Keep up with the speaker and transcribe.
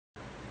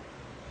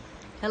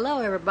Hello,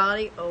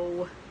 everybody.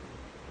 Oh,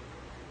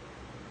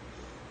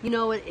 you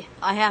know what?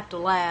 I have to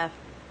laugh.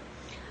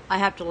 I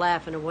have to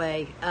laugh in a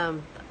way.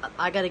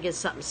 I got to get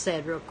something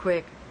said real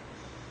quick.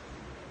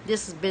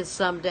 This has been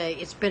some day.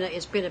 It's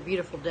been a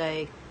beautiful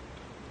day.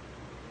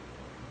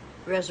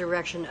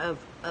 Resurrection of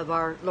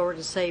our Lord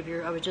and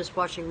Savior. I was just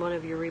watching one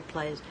of your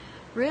replays.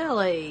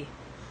 Really?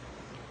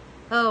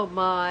 Oh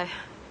my.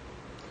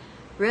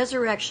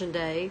 Resurrection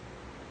Day.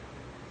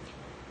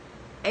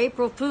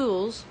 April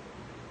Fools.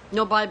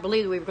 Nobody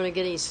believed we were going to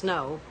get any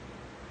snow.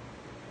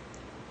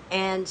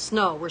 And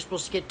snow. We're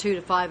supposed to get 2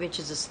 to 5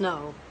 inches of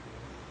snow.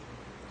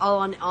 All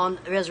on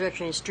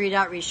Resurrection and Street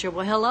Outreach Show.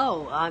 Well,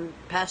 hello. I'm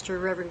Pastor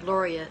Reverend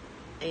Gloria.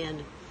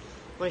 And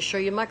I want to show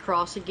you my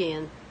cross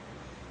again.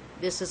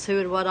 This is who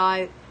and what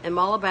I am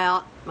all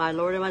about. My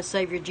Lord and my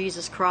Savior,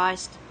 Jesus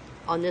Christ.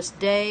 On this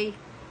day.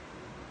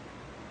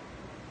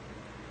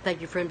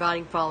 Thank you for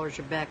inviting followers,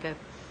 Rebecca.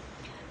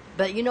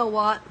 But you know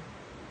what?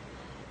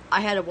 I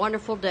had a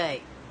wonderful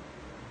day.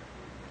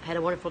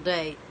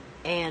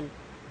 And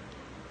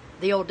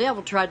the old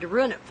devil tried to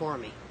ruin it for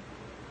me.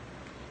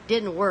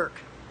 Didn't work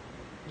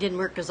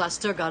because I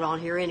still got on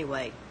here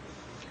anyway.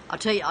 I'll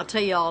tell you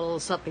all a little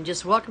something.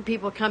 Just welcome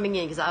people coming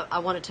in, because I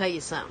want to tell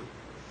you something.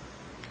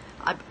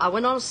 I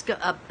went on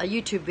a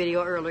YouTube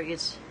video earlier.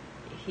 It's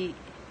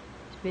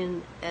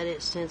been at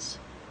it since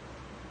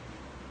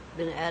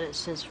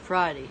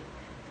Friday.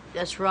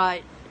 That's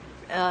right.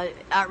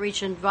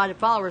 Outreach and invited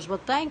followers.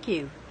 Well, thank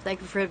you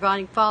for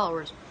inviting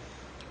followers.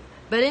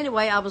 But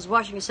anyway, I was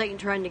watching Satan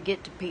trying to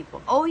get to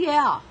people. Oh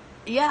yeah.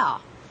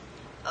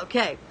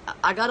 Okay,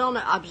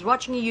 I was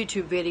watching a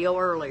YouTube video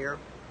earlier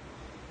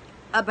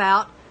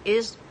about,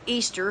 is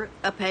Easter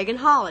a pagan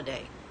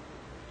holiday?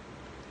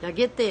 Now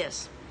get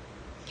this.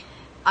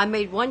 I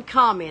made one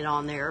comment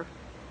on there.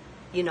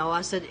 You know,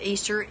 I said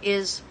Easter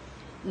is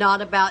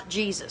not about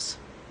Jesus.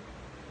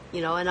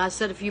 You know, and I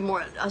said a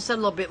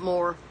little bit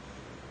more.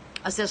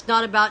 I said it's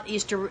not about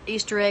Easter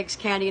eggs,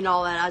 candy, and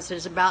all that. I said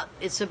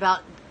it's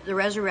about the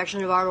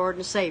resurrection of our Lord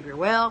and Savior.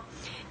 Well,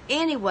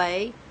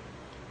 anyway,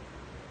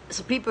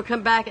 so people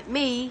come back at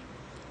me,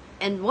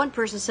 and one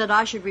person said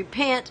I should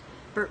repent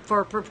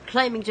for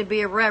proclaiming to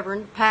be a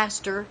reverend,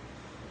 pastor,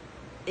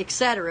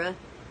 etc.,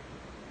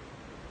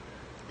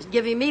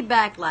 giving me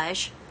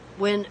backlash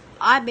when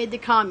I made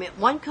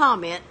one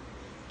comment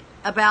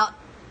about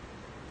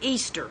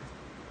Easter.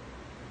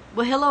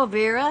 Well, hello,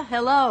 Vera.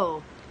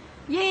 Hello.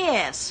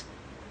 Yes.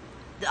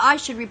 I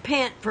should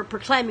repent for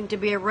proclaiming to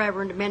be a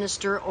reverend,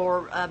 minister,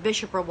 or a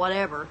bishop, or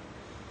whatever.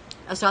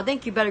 So I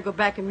think you better go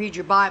back and read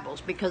your Bibles,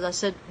 because I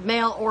said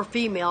male or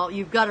female,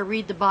 you've got to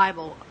read the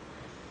Bible.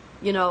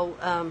 You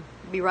know,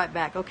 be right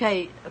back.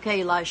 Okay,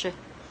 Elisha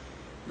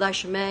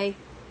May.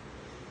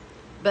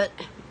 But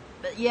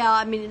yeah,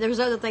 I mean, there's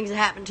other things that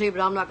happened too,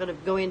 but I'm not going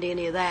to go into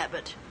any of that.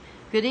 But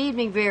good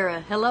evening,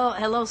 Vera.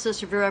 Hello,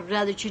 Sister Vera. I'm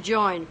glad that you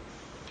joined.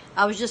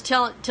 I was just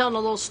telling a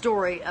little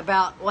story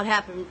about what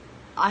happened.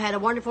 I had a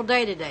wonderful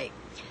day today.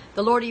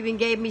 The Lord even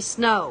gave me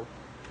snow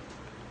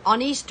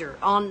on Easter,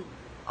 on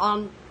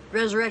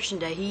Resurrection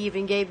Day. He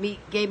even gave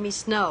me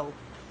snow,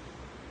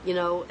 you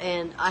know,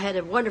 and I had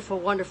a wonderful,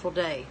 wonderful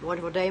day.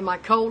 My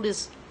cold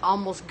is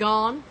almost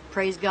gone.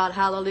 Praise God,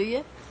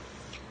 hallelujah.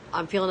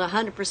 I'm feeling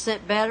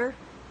 100% better,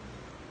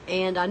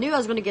 and I knew I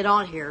was going to get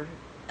on here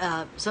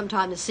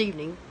sometime this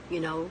evening, you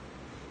know.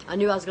 I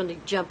knew I was going to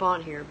jump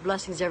on here.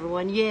 Blessings,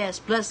 everyone. Yes,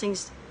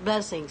 blessings.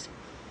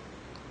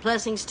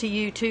 Blessings to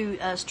you too,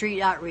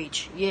 Street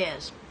Outreach.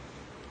 Yes.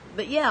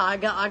 But yeah, I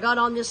got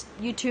on this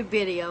YouTube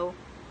video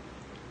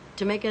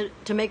to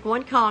make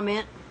one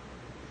comment.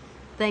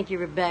 Thank you,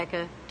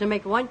 Rebecca. To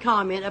make one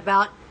comment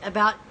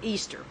about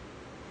Easter.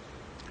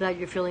 Glad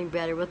you're feeling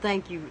better. Well,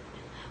 thank you.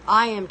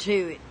 I am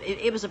too.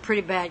 It was a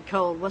pretty bad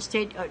cold. What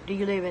state do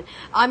you live in?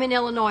 I'm in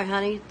Illinois,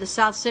 honey. The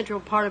south central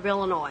part of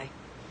Illinois.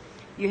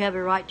 You have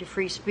a right to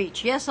free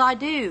speech. Yes, I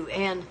do.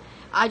 And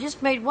I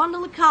just made one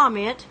little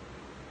comment,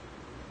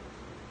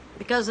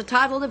 because the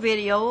title of the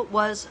video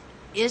was,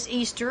 is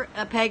Easter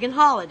a pagan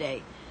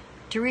holiday?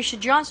 Teresa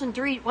Johnson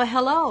 3. Well,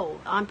 hello.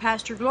 I'm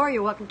Pastor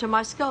Gloria. Welcome to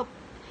my scope.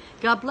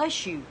 God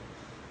bless you.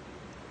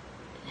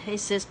 Hey,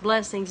 sis,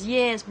 blessings.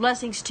 Yes,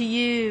 blessings to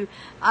you.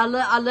 I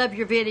love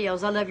your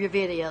videos. I love your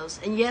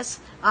videos. And yes,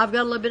 I've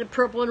got a little bit of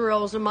purple and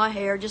rose in my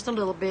hair, just a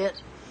little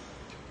bit.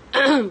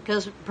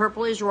 Because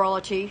purple is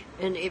royalty,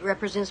 and it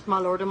represents my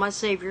Lord and my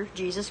Savior,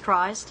 Jesus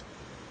Christ.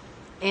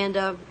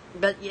 And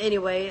but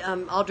anyway,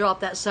 I'll drop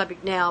that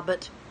subject now.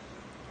 But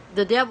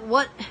the devil,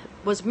 what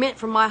was meant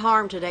for my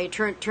harm today,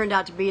 turned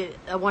out to be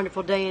a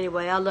wonderful day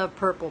anyway. I love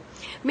purple.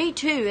 Me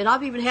too, and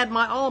I've even had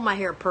all my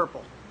hair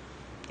purple.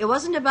 It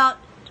wasn't about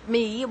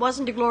me. It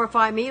wasn't to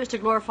glorify me. It was to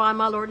glorify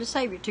my Lord and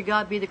Savior. To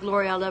God be the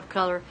glory. I love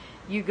color.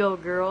 You go,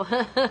 girl.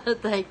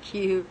 Thank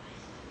you.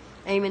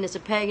 Amen. It's a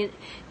pagan.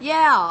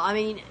 Yeah, I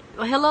mean,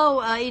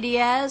 hello,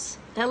 Ediaz.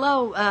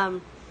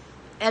 Hello,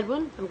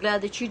 Edwin. I'm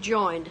glad that you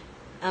joined.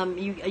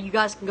 You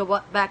guys can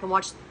go back and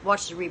watch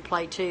the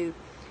replay too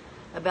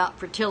about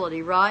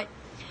fertility, right?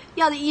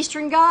 Yeah, the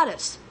Eastern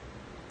goddess,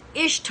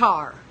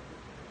 Ishtar.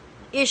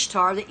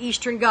 Ishtar, the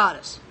Eastern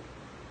goddess.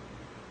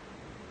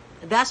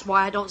 That's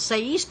why I don't say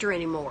Easter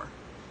anymore.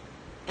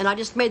 And I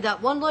just made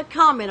that one little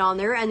comment on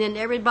there, and then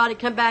everybody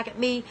come back at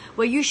me.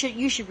 Well, you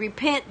should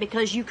repent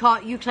because you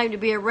claim to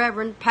be a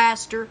reverend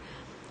pastor.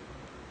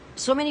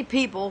 So many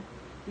people,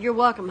 you're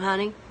welcome,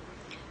 honey.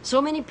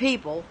 So many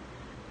people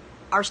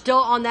are still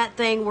on that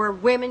thing where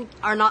women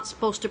are not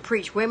supposed to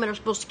preach. Women are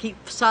supposed to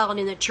keep silent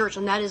in the church,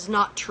 and that is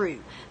not true.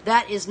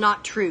 That is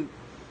not true.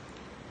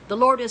 The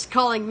Lord is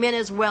calling men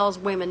as well as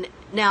women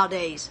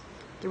nowadays.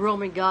 The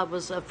Roman god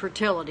was of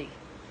fertility.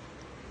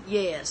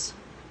 Yes.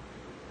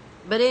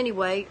 But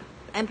anyway,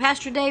 and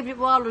Pastor David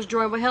Wilder's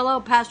joined. Well, hello,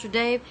 Pastor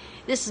Dave.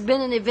 This has been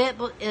an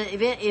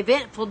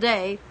eventful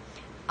day.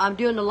 I'm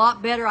doing a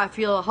lot better. I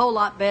feel a whole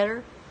lot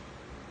better.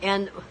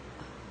 And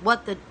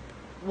what the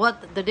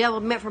devil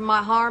meant for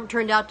my harm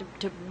turned out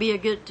to be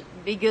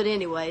good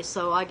anyway.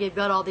 So I give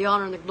God all the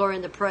honor and the glory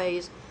and the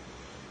praise.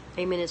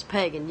 Amen. It's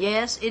pagan.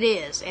 Yes, it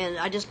is. And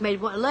I just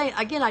made one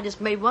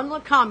little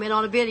comment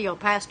on a video,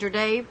 Pastor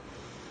Dave.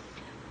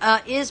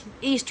 Is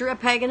Easter a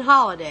pagan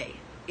holiday?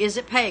 Is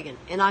it pagan?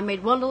 And I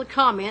made one little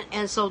comment,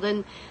 and so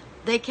then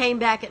they came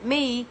back at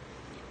me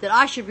that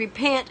I should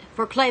repent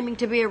for claiming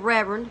to be a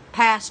reverend,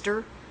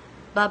 pastor,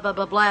 blah, blah,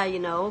 blah, blah, you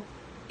know.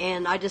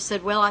 And I just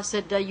said, well, I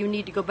said, you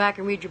need to go back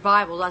and read your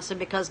Bibles. I said,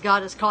 because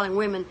God is calling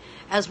women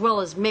as well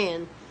as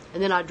men.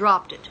 And then I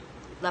dropped it.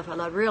 Left out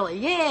loud, really?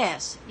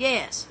 Yes,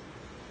 yes.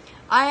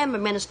 I am a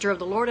minister of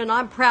the Lord, and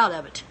I'm proud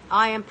of it.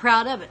 I am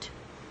proud of it.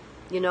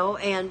 You know,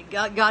 and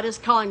God is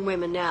calling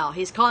women now.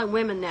 He's calling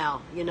women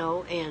now, you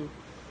know, and...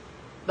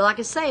 But like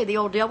I say, the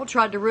old devil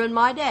tried to ruin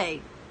my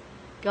day.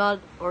 God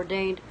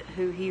ordained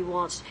who he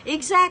wants.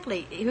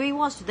 Exactly. Who he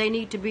wants to. They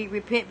need to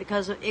repent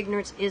because of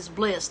ignorance is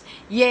bliss.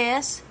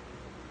 Yes.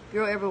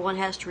 Girl, everyone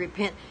has to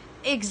repent.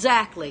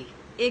 Exactly.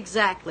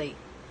 Exactly.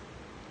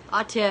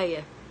 I tell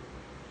you.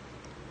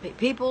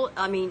 People,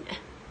 I mean...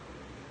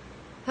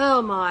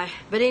 Oh my.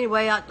 But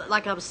anyway,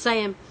 like I was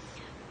saying,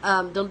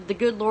 the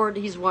good Lord,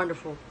 he's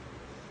wonderful.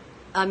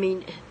 I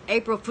mean,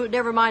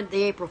 never mind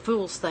the April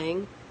Fool's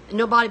thing.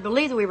 Nobody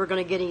believed that we were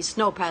going to get any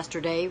snow, Pastor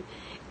Dave.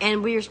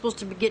 And we were supposed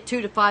to get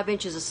 2 to 5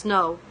 inches of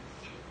snow.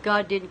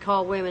 God didn't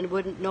call women.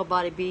 Wouldn't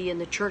nobody be in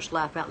the church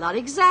laugh out loud?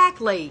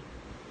 Exactly.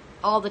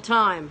 All the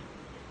time.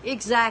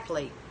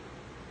 Exactly.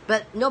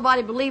 But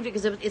nobody believed it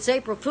because it's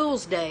April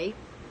Fool's Day.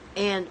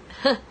 And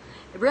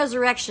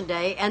Resurrection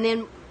Day. And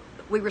then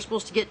we were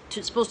supposed to get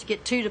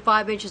 2 to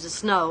 5 inches of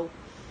snow.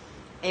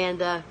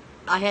 And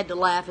I had to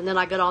laugh. And then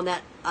I got on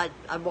that. I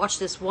watched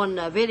this one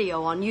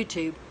video on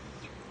YouTube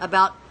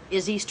about...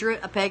 Is Easter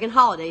a pagan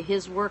holiday?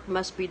 His work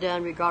must be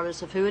done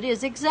regardless of who it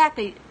is.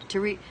 Exactly,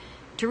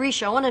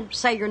 Teresha. I want to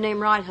say your name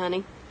right,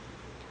 honey.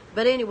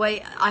 But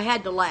anyway, I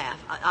had to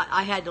laugh.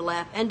 I had to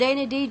laugh. And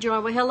Dana D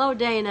joined. Well, hello,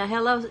 Dana.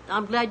 Hello.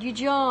 I'm glad you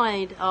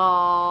joined.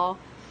 Oh,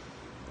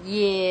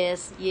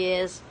 yes,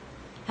 yes.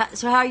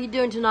 So how are you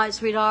doing tonight,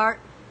 sweetheart?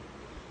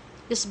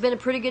 This has been a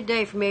pretty good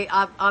day for me.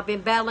 I've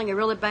been battling a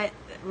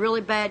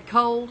really bad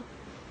cold.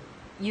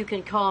 You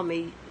can call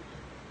me.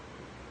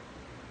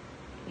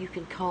 You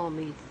can call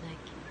me, thank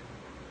you.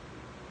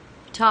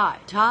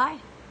 Ty?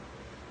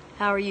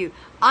 How are you?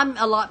 I'm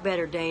a lot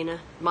better, Dana.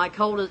 My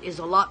cold is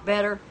a lot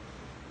better.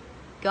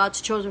 God's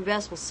chosen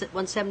vessel,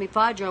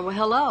 175, join. Well,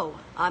 hello.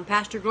 I'm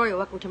Pastor Gloria.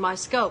 Welcome to my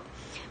scope.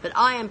 But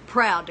I am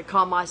proud to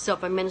call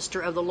myself a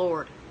minister of the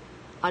Lord.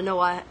 I know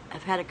I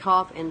have had a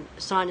cough and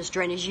sinus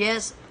drainage.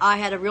 Yes, I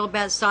had a real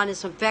bad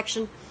sinus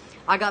infection.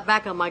 I got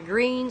back on my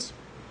greens.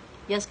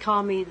 Yes,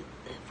 call me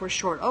for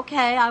short.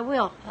 Okay, I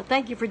will.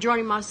 Thank you for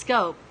joining my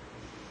scope.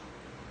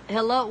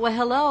 Hello, well,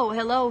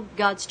 hello,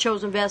 God's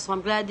chosen vessel.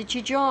 I'm glad that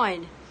you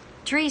joined.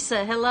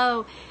 Teresa,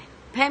 hello.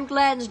 Pam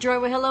Gladden's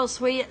joined. Well, hello,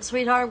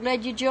 sweetheart. I'm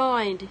glad you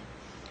joined.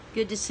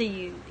 Good to see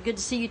you. Good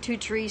to see you too,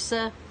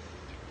 Teresa.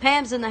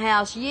 Pam's in the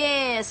house.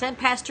 Yes, and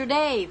Pastor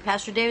Dave.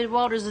 Pastor David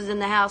Walters is in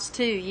the house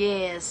too.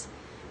 Yes.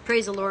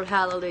 Praise the Lord.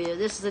 Hallelujah.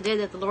 This is the day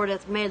that the Lord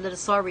hath made. Let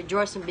us all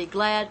rejoice and be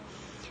glad.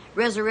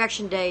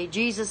 Resurrection Day.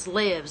 Jesus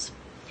lives.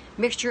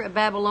 Mixture of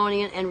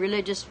Babylonian and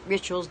religious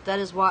rituals. That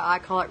is why I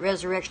call it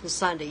Resurrection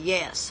Sunday.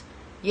 Yes.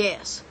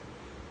 Yes.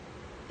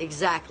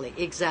 Exactly.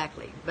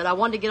 Exactly. But I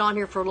wanted to get on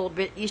here for a little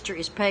bit. Easter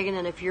is pagan,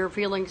 and if your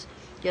feelings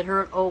get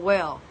hurt, oh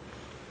well.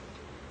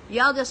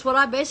 Yeah, that's what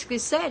I basically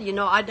said. You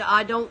know,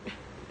 I don't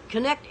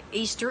connect.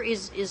 Easter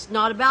is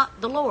not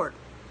about the Lord.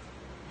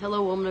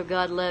 Hello, woman of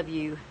God, love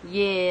you.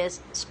 Yes,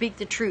 speak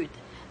the truth.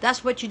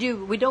 That's what you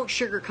do. We don't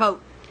sugarcoat.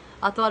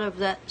 I thought of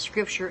that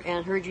scripture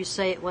and heard you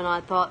say it when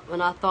I thought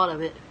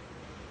of it.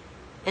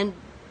 And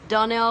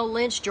Donnell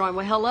Lynch joined.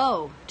 Well,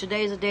 hello.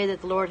 Today is a day that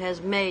the Lord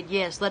has made.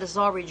 Yes, let us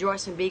all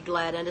rejoice and be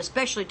glad. And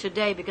especially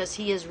today because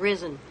He is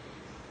risen.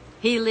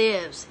 He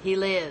lives. He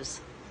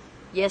lives.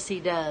 Yes, He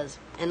does.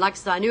 And like I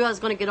said, I knew I was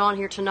going to get on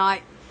here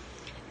tonight.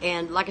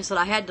 And like I said,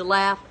 I had to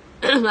laugh.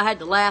 I had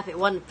to laugh. It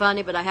wasn't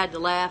funny, but I had to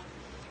laugh.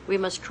 We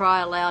must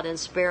cry aloud and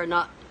spare,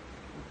 not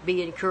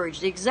be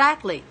encouraged.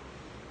 Exactly.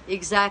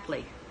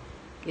 Exactly.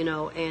 You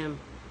know, and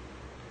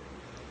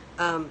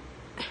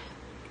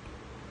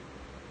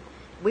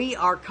we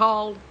are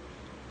called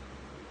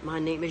My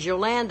name is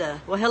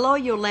Yolanda. Well, hello,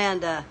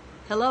 Yolanda.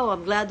 Hello,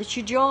 I'm glad that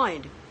you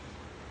joined.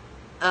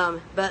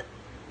 But,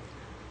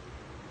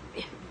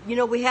 you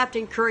know, we have to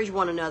encourage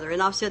one another.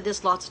 And I've said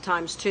this lots of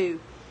times, too,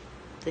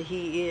 that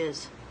He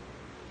is.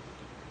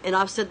 And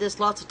I've said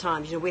this lots of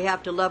times. You know, we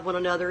have to love one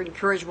another,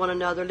 encourage one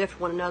another, lift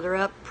one another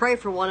up, pray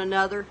for one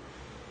another.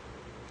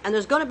 And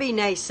there's going to be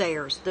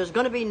naysayers. There's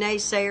going to be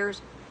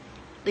naysayers.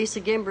 Lisa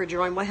Gimber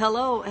joined. Well,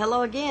 hello.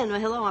 Hello again. Well,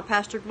 hello, I'm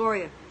Pastor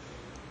Gloria.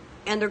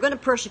 And they're going to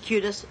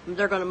persecute us.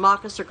 They're going to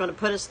mock us. They're going to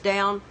put us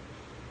down.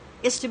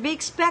 It's to be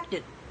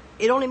expected.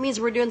 It only means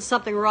we're doing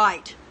something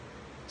right.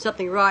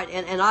 Something right.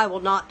 And I will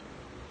not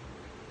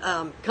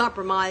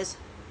compromise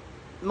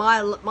my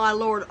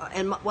Lord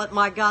and what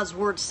my God's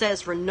Word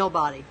says for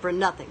nobody, for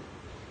nothing.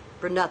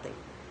 For nothing.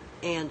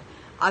 And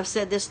I've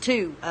said this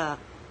too.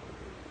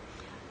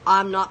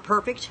 I'm not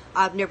perfect.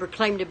 I've never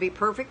claimed to be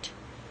perfect.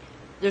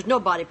 There's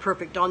nobody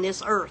perfect on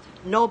this earth.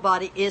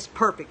 Nobody is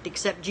perfect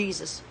except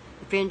Jesus.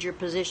 Defend your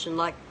position,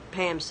 like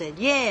Pam said.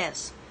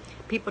 Yes.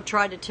 People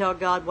try to tell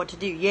God what to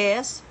do.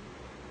 Yes.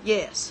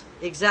 Yes.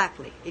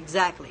 Exactly.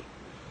 Exactly.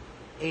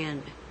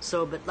 And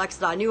so, but like I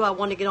said, I knew I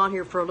wanted to get on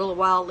here for a little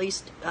while, at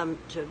least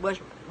to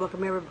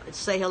welcome everybody,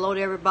 say hello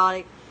to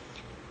everybody.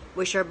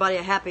 Wish everybody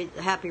a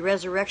happy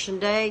Resurrection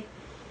Day.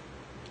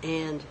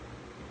 And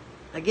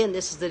again,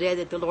 this is the day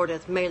that the Lord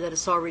hath made. Let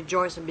us all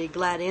rejoice and be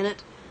glad in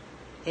it.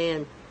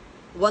 And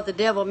what the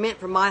devil meant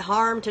for my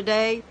harm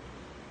today,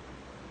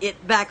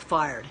 it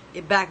backfired.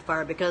 It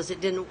backfired because it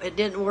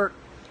didn't work.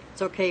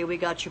 It's okay. We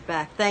got your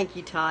back. Thank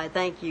you, Ty.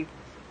 Thank you.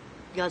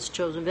 God's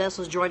chosen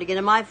vessels joined again.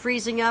 Am I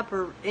freezing up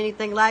or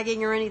anything,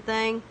 lagging or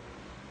anything?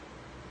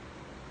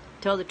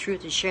 Tell the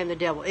truth and shame the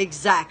devil.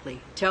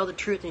 Exactly. Tell the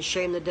truth and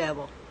shame the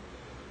devil.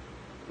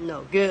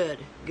 No, good,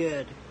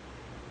 good.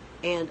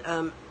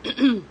 And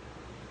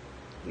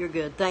you're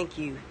good. Thank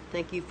you.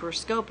 Thank you for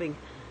scoping.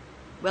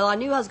 Well, I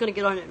knew I was going to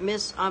get on it.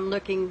 Miss, I'm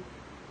looking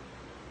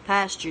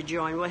past you,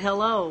 join. Well,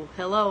 hello.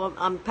 Hello.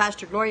 I'm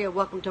Pastor Gloria.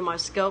 Welcome to my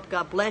scope.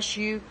 God bless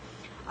you.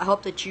 I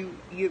hope that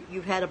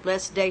you've had a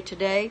blessed day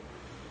today.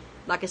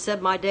 Like I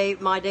said, my day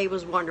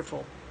was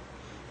wonderful.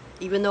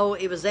 Even though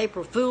it was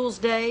April Fool's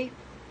Day,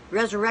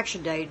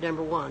 Resurrection Day,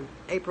 number one,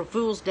 April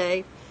Fool's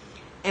Day,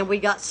 and we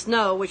got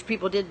snow, which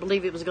people didn't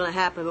believe it was going to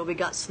happen, but we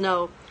got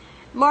snow.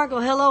 Margot,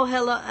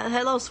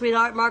 hello,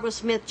 sweetheart. Margot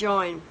Smith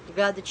joined.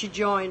 Glad that you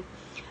joined.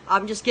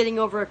 I'm just getting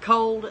over a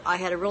cold. I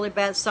had a really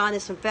bad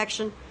sinus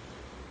infection,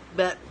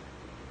 but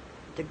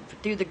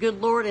through the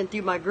good Lord and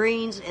through my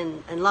greens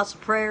and lots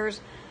of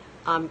prayers,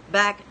 I'm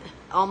back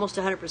almost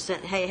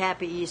 100%. Hey,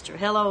 happy Easter.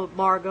 Hello,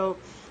 Margot.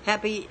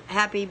 Happy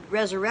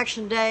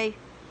Resurrection Day.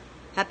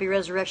 Happy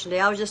Resurrection Day.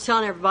 I was just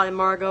telling everybody,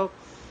 Margot,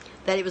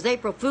 that it was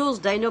April Fool's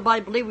Day.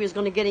 Nobody believed we was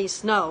going to get any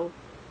snow.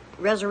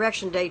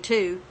 Resurrection Day,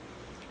 too.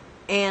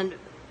 And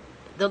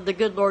the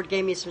good Lord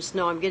gave me some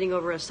snow. I'm getting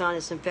over a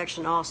sinus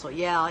infection also.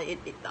 Yeah,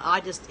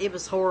 it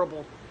was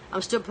horrible.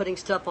 I'm still putting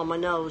stuff on my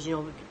nose, you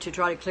know, to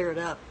try to clear it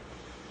up.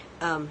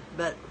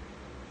 But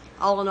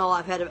all in all,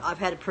 I've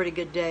had a pretty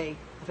good day.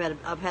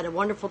 I've had a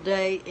wonderful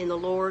day in the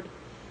Lord,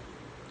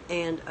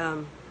 and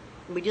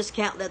we just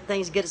can't let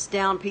things get us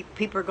down.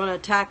 People are going to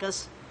attack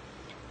us.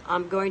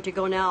 I'm going to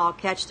go now. I'll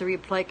catch the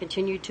replay.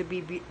 Continue to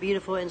be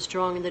beautiful and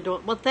strong in the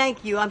door. Well,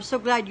 thank you. I'm so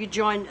glad you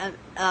joined,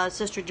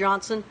 Sister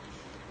Johnson.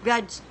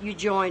 Glad you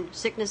joined.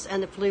 Sickness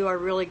and the flu are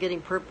really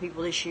getting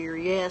people this year.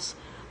 Yes,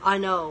 I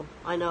know.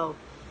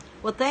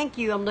 Well, thank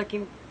you. I'm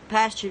looking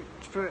past you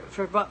for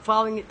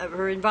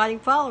inviting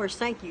followers.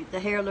 Thank you. The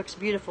hair looks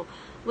beautiful.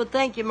 Well,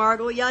 thank you,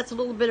 Margot. Yeah, it's a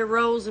little bit of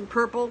rose and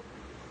purple.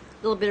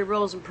 A little bit of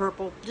rose and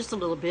purple. Just a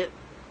little bit.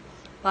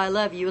 But I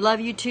love you. Love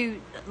you,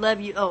 too. Love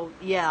you. Oh,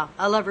 yeah.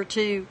 I love her,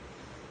 too.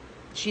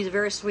 She's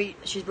very sweet.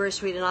 She's very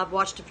sweet. And I've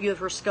watched a few of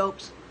her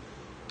scopes.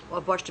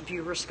 Well, I've watched a few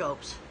of her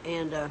scopes.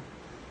 And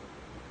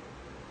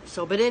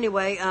but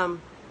anyway,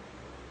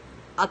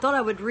 I thought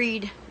I would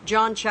read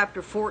John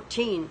chapter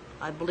 14.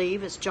 I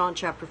believe it's John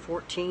chapter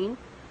 14.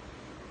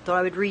 Thought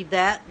I would read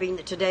that, being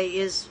that today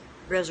is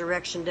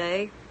Resurrection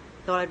Day.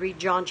 Thought I'd read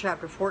John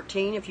chapter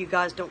 14, if you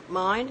guys don't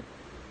mind.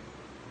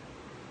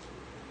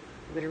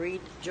 I'm going to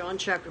read John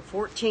chapter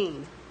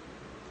 14.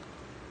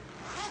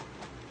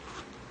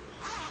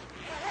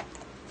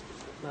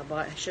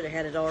 I should have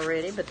had it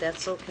already, but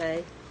that's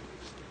okay.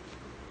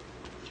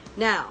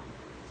 Now,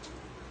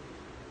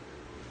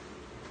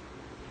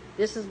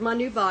 this is my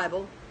new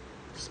Bible.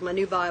 This is my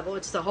new Bible.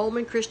 It's the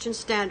Holman Christian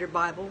Standard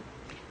Bible.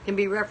 It can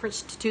be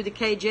referenced to the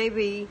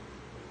KJV.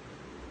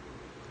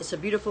 It's a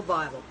beautiful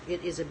Bible.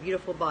 It is a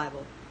beautiful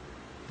Bible.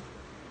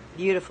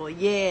 Beautiful.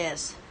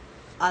 Yes.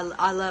 I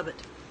love it.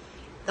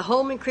 The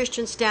Holman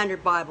Christian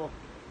Standard Bible.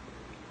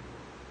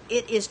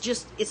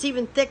 It's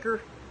even thicker,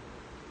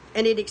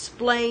 and it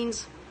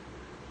explains.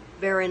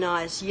 Very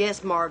nice.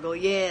 Yes, Margot.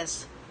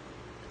 Yes.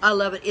 I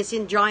love it. It's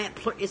in giant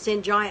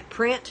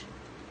print.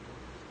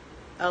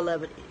 I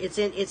love it.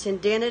 It's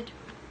indented.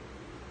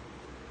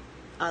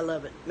 I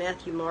love it.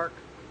 Matthew, Mark,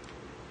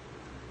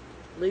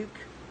 Luke,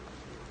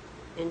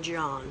 and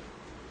John.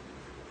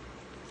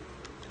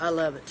 I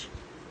love it.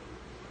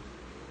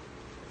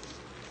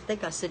 I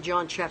think I said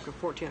John chapter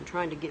 14. I'm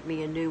trying to get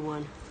me a new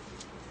one.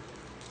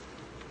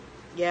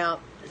 Yeah,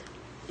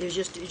 it was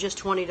just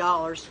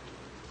 $20.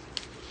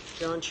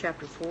 John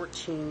chapter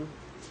 14.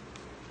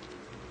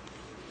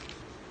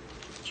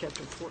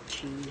 Chapter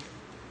 14.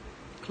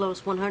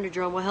 Close 100,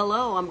 John. Well,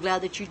 hello. I'm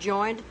glad that you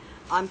joined.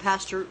 I'm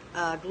Pastor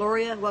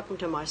Gloria. Welcome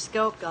to my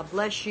scope. God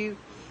bless you.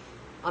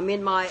 I'm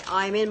in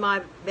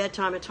my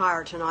bedtime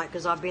attire tonight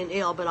because I've been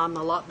ill, but I'm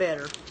a lot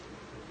better.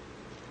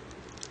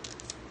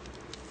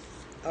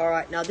 All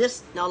right.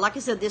 Now, like I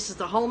said, this is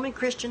the Holman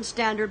Christian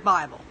Standard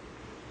Bible.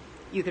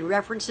 You can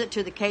reference it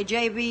to the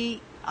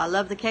KJV. I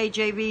love the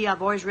KJV.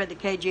 I've always read the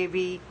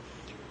KJV.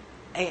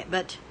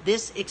 But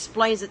this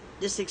explains it.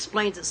 This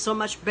explains it so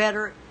much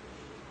better.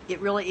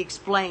 It really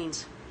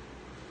explains.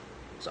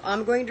 So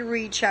I'm going to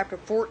read chapter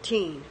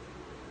 14,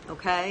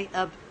 okay,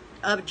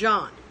 of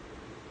John.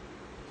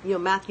 You know,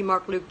 Matthew,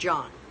 Mark, Luke,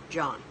 John.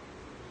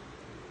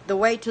 The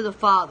way to the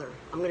Father.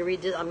 I'm going to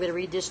read this. I'm going to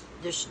read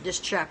this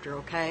chapter,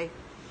 okay?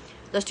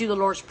 Let's do the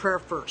Lord's Prayer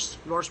first.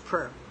 Lord's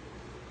Prayer.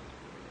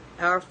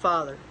 Our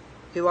Father,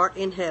 who art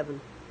in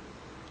heaven,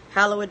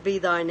 hallowed be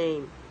thy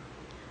name.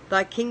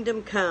 Thy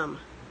kingdom come,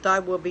 thy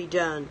will be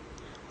done,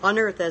 on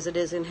earth as it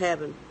is in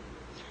heaven.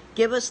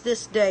 Give us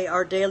this day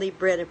our daily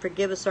bread, and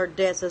forgive us our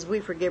debts as we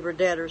forgive our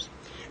debtors.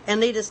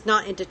 And lead us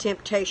not into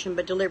temptation,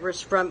 but deliver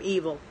us from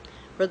evil.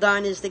 For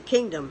thine is the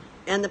kingdom,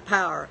 and the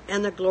power,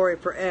 and the glory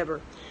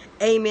forever.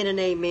 Amen and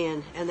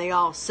amen. And they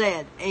all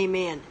said,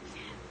 amen.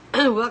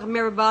 Welcome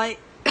everybody.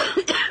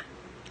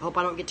 Hope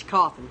I don't get to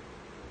coughing.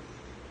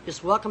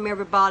 Just welcome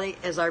everybody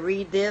as I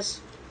read this.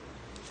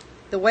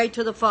 The way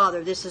to the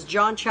Father. This is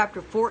John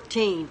chapter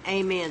 14.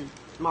 Amen,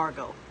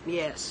 Margot.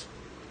 Yes.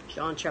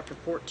 John chapter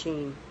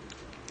 14.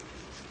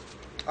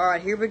 All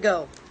right, here we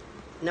go.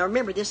 Now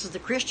remember, this is the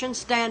Christian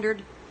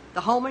Standard,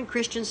 the Holman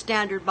Christian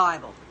Standard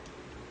Bible.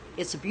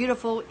 It's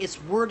beautiful.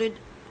 It's worded.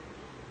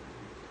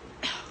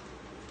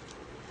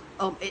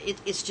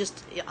 It's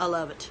just, I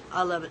love it.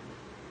 I love it.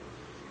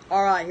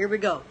 All right, here we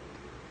go.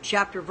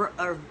 Chapter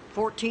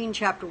 14,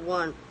 chapter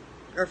 1,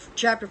 or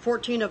chapter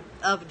 14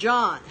 of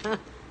John.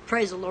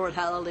 Praise the Lord.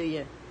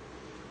 Hallelujah.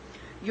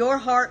 Your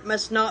heart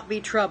must not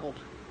be troubled.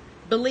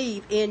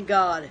 Believe in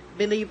God.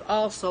 Believe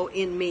also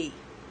in me.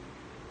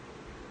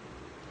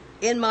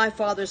 In my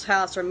Father's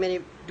house are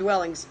many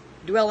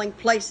dwelling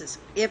places.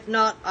 If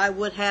not, I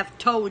would have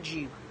told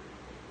you.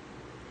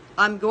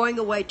 I'm going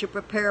away to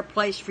prepare a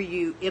place for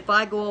you. If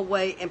I go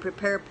away and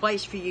prepare a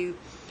place for you,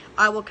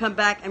 I will come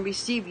back and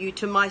receive you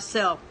to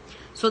myself,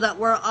 so that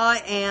where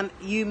I am,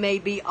 you may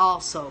be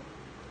also.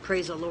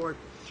 Praise the Lord.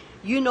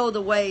 You know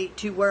the way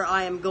to where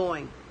I am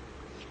going.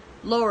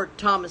 Lord,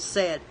 Thomas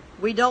said,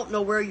 we don't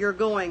know where you're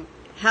going.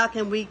 How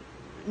can we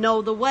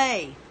know the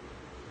way?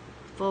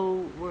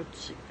 Well,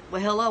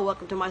 hello,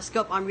 welcome to my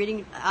scope. I'm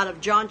reading out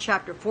of John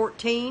chapter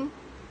 14.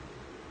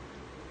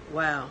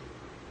 Wow.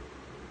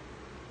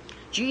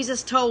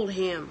 Jesus told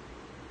him,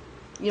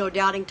 you know,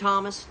 doubting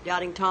Thomas.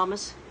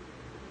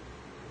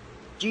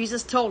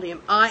 Jesus told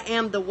him, I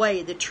am the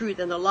way, the truth,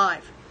 and the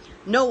life.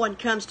 No one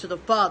comes to the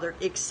Father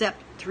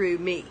except through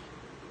me.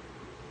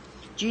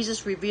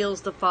 Jesus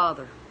reveals the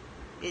Father.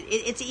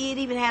 It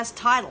even has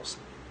titles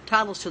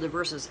to the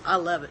verses. I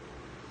love it.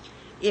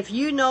 If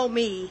you know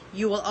me,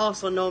 you will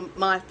also know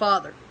my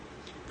Father.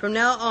 From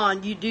now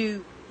on, you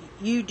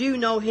do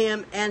know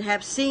him and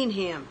have seen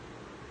him.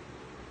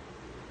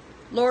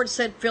 Lord,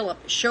 said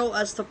Philip, show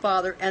us the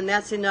Father, and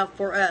that's enough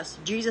for us.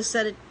 Jesus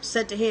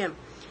said to him,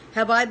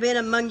 have I been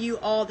among you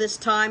all this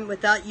time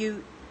without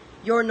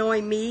your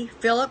knowing me,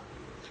 Philip?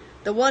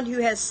 The one who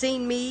has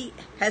seen me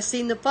has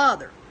seen the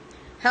Father.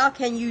 How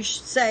can you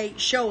say,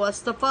 show us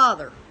the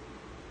Father?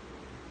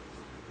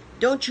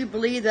 Don't you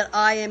believe that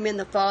I am in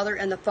the Father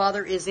and the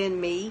Father is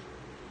in me?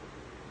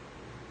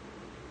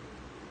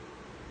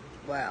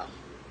 Wow.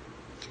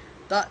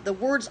 The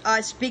words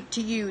I speak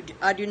to you,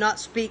 I do not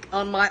speak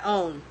on my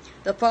own.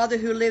 The Father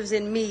who lives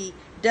in me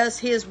does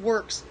his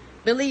works.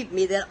 Believe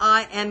me that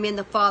I am in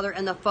the Father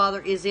and the Father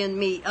is in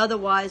me.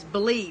 Otherwise,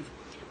 believe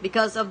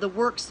because of the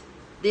works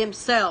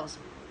themselves.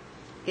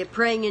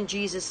 Praying in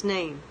Jesus'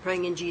 name.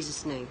 Praying in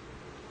Jesus' name.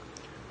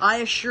 I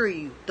assure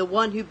you, the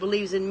one who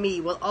believes in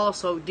me will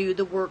also do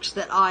the works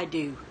that I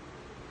do.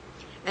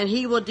 And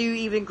he will do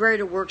even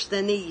greater works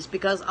than these,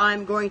 because I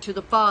am going to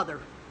the Father.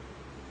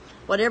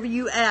 Whatever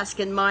you ask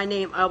in my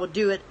name, I will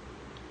do it,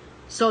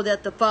 so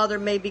that the Father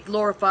may be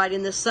glorified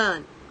in the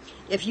Son.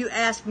 If you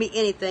ask me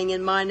anything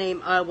in my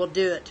name, I will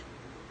do it.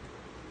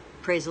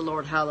 Praise the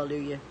Lord.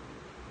 Hallelujah.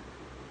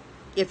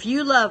 If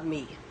you love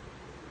me,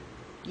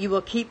 you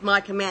will keep my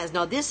commands.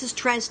 Now, this is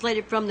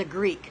translated from the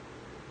Greek.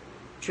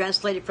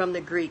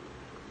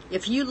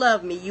 If you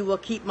love me, you will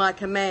keep my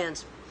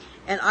commands.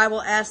 And I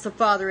will ask the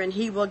Father, and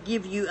he will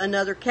give you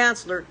another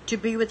counselor to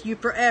be with you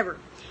forever.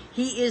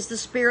 He is the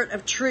Spirit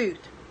of truth.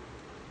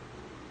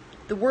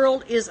 The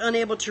world is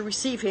unable to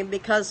receive him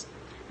because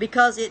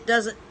it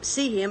doesn't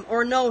see him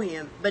or know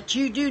him. But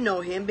you do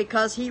know him,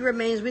 because he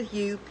remains with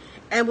you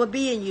and will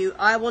be in you.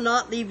 I will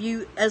not leave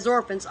you as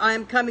orphans. I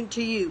am coming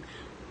to you.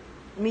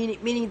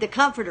 Meaning the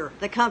Comforter.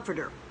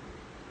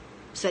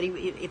 said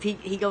if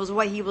he goes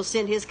away, he will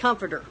send his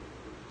comforter.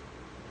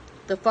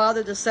 The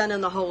Father, the Son,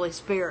 and the Holy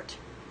Spirit.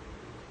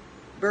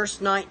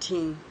 Verse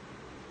 19.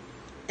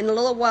 In a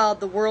little while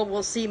the world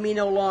will see me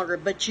no longer,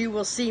 but you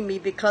will see me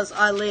because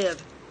I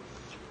live.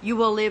 You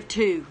will live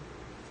too.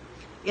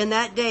 In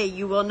that day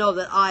you will know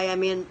that I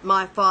am in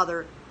my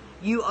Father.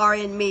 You are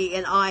in me,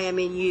 and I am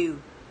in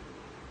you.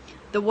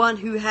 The one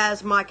who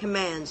has my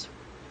commands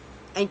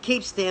and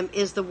keeps them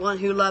is the one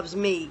who loves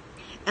me.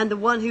 And the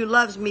one who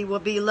loves me will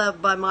be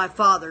loved by my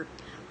Father.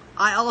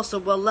 I also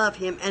will love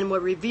him and will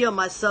reveal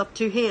myself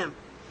to him.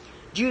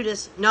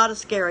 Judas, not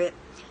Iscariot,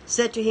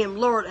 said to him,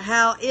 Lord,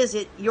 how is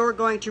it you're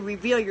going to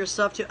reveal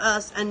yourself to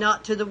us and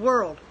not to the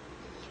world?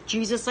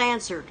 Jesus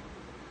answered,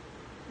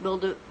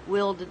 Will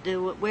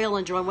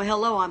and join. Well,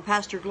 hello, I'm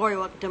Pastor Gloria.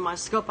 Welcome to my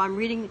scope. I'm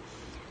reading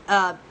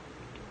out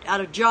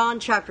of John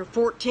chapter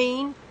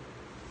 14.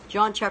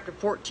 John chapter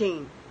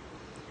 14.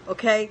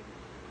 Okay?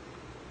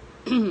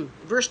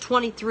 Verse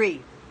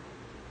 23.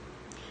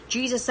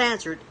 Jesus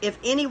answered, If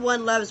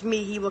anyone loves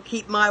me, he will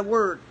keep my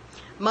word.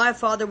 My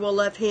Father will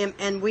love him,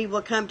 and we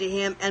will come to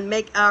him and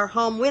make our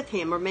home with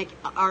him, or make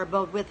our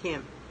abode with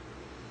him.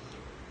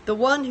 The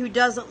one who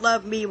doesn't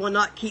love me will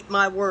not keep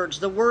my words.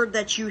 The word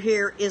that you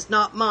hear is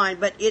not mine,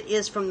 but it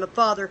is from the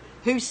Father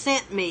who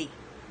sent me.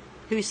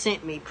 Who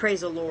sent me.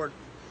 Praise the Lord.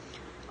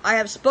 I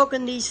have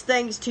spoken these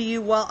things to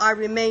you while I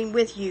remain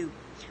with you.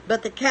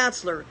 But the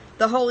Counselor,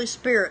 the Holy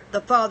Spirit, the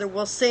Father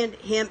will send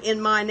him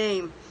in my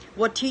name,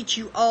 will teach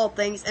you all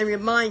things and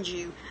remind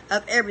you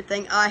of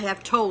everything I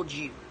have told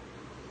you.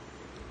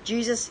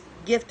 Jesus'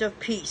 gift of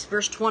peace.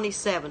 Verse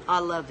 27. I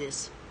love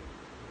this.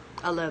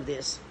 I love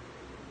this.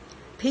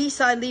 Peace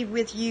I leave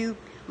with you,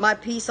 my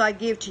peace I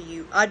give to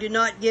you. I do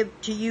not give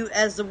to you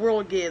as the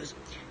world gives.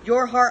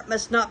 Your heart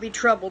must not be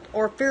troubled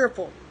or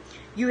fearful.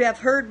 You have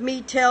heard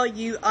me tell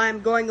you I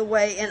am going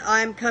away and I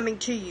am coming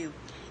to you.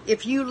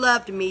 If you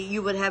loved me,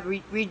 you would have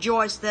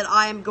rejoiced that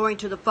I am going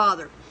to the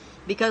Father,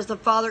 because the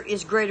Father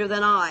is greater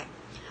than I.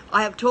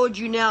 I have told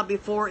you now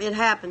before it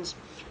happens,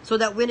 so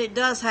that when it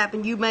does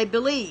happen, you may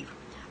believe.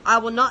 I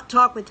will not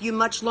talk with you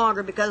much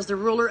longer, because the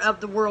ruler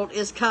of the world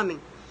is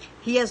coming.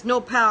 He has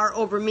no power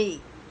over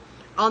me.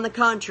 On the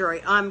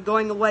contrary, I am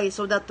going away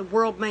so that the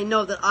world may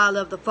know that I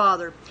love the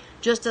Father,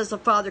 just as the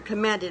Father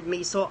commanded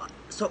me. So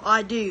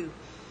I do.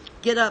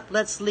 Get up,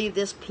 let's leave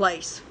this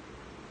place.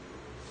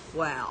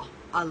 Wow,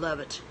 I love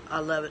it. I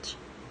love it.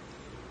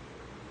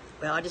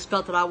 Well, I just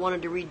felt that I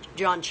wanted to read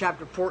John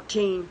chapter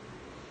 14.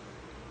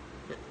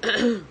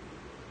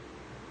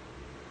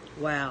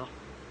 Wow.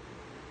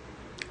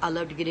 I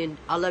love to get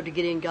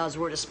in God's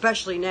Word,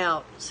 especially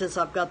now since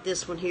I've got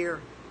this one here.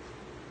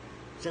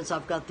 Since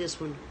I've got this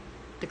one.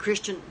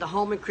 The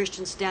Holman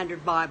Christian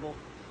Standard Bible.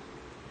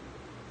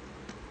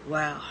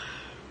 Wow.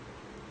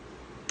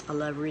 I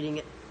love reading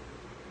it.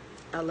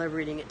 I love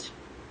reading it.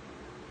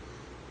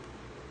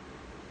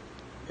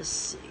 Let's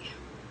see.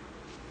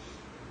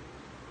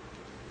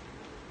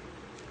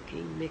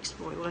 Okay, mixed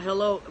boy. Well,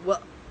 hello.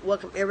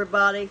 Welcome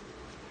everybody.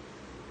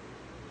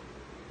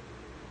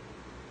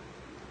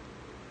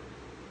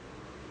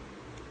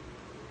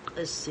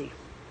 Let's see.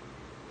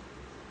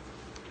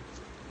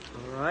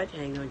 All right,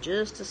 hang on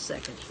just a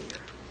second here.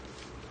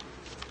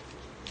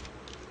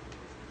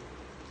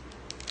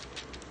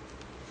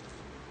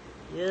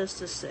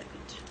 Just a second.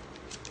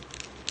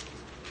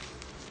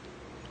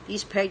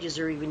 These pages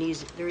are even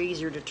easy. They're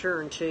easier to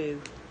turn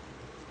too.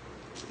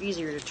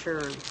 Easier to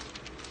turn.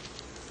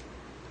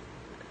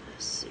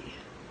 Let's see.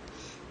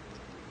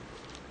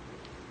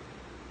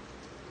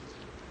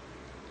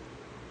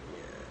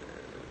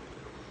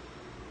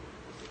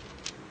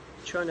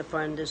 Trying to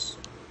find this.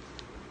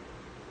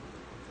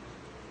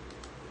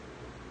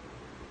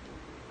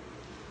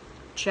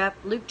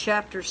 Luke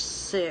chapter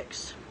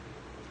 6.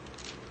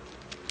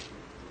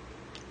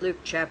 Luke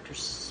chapter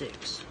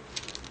 6.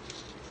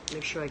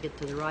 Make sure I get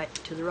to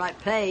the right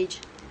page.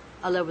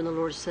 I love when the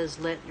Lord says,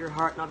 "Let your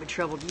heart not be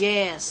troubled."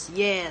 Yes,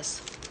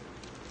 yes.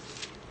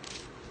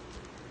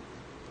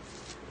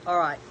 All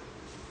right.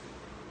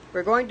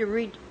 We're going to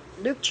read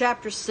Luke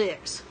chapter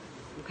 6.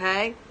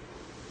 Okay?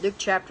 Luke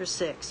chapter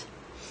 6.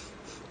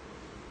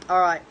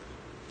 All right.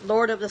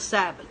 Lord of the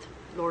Sabbath.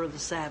 Lord of the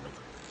Sabbath.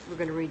 We're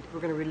going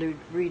to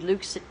read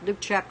Luke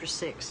chapter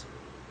 6.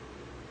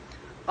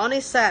 On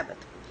a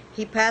Sabbath,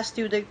 he passed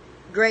through the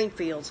grain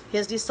fields.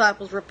 His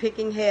disciples were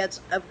picking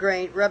heads of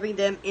grain, rubbing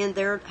them in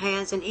their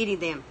hands and eating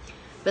them.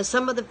 But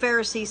some of the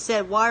Pharisees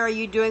said, "Why are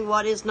you doing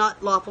what is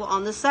not lawful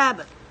on the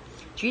Sabbath?"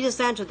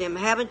 Jesus answered them,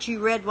 "Haven't you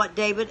read what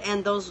David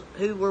and those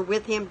who were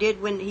with him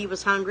did when he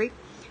was hungry?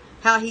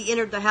 How he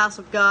entered the house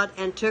of God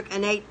and took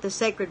and ate the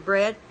sacred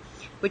bread,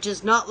 which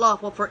is not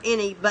lawful for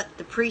any but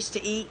the priest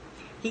to eat.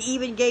 He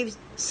even gave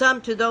some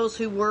to those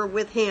who were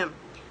with him.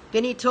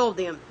 Then he told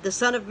them, the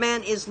Son of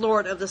Man is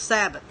Lord of the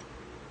Sabbath."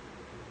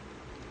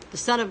 The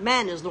Son of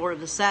Man is Lord of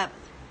the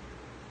Sabbath.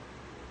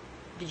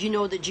 Did you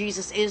know that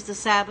Jesus is the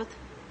Sabbath?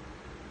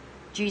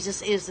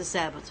 Jesus is the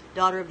Sabbath.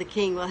 Daughter of the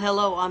King. Well,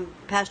 hello, I'm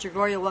Pastor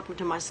Gloria. Welcome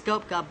to my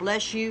scope. God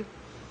bless you.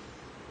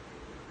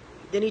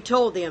 Then he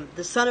told them,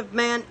 the Son of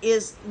Man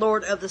is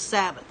Lord of the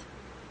Sabbath.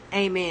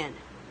 Amen.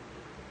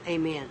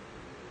 Amen.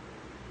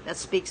 That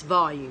speaks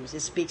volumes.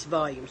 It speaks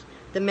volumes.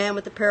 The man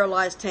with the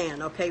paralyzed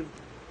hand. Okay.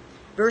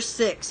 Verse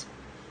 6.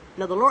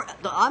 Now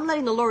I'm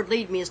letting the Lord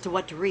lead me as to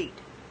what to read.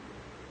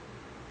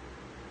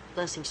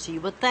 Blessings to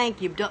you. Well,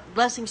 thank you.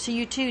 Blessings to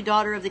you too,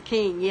 daughter of the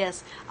King.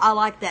 Yes, I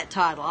like that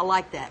title. I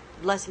like that.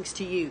 Blessings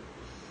to you.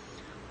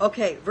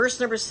 Okay, verse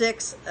number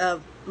 6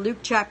 of Luke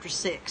chapter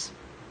 6.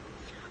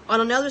 On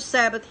another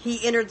Sabbath,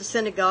 he entered the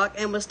synagogue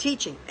and was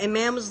teaching. A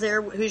man was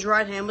there whose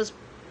right hand was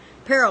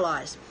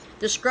paralyzed.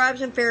 The scribes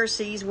and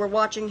Pharisees were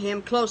watching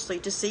him closely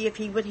to see if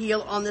he would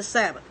heal on the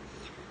Sabbath,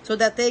 so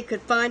that they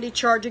could find a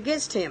charge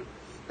against him.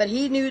 But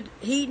he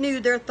knew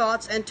their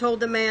thoughts and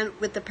told the man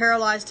with the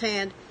paralyzed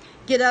hand,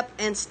 get up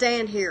and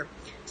stand here.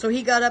 So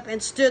he got up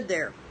and stood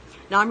there.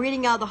 Now I'm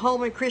reading out of the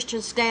Holman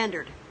Christian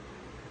Standard.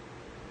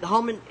 The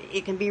Holman,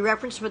 it can be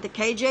referenced with the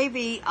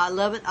KJV. I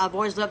love it. I've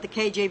always loved the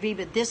KJV,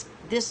 but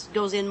this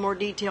goes in more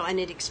detail and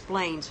it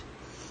explains.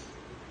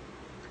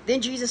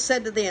 Then Jesus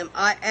said to them,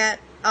 I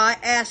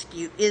ask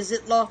you, is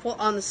it lawful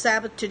on the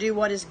Sabbath to do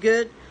what is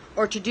good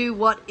or to do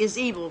what is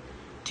evil,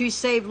 to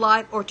save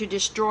life or to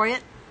destroy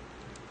it?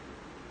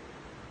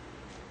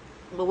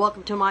 Well,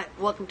 welcome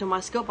to my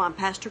scope. I'm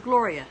Pastor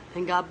Gloria,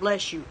 and God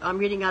bless you. I'm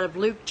reading out of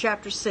Luke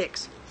chapter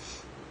 6,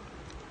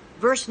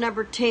 verse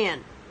number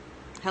 10.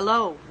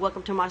 Hello,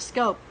 welcome to my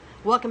scope.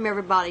 Welcome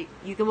everybody.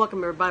 You can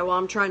welcome everybody while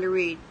I'm trying to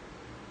read.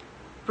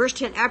 Verse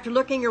 10, after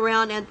looking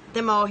around at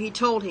them all, he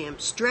told him,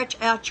 stretch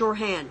out your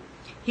hand.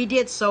 He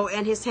did so,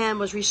 and his hand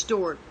was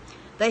restored.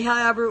 They,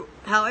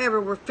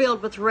 however, were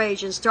filled with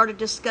rage and started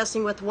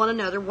discussing with one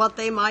another what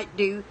they might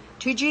do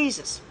to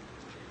Jesus.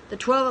 The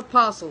 12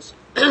 apostles.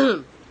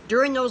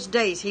 During those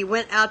days he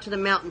went out to the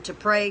mountain to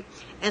pray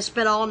and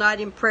spent all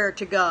night in prayer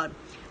to God.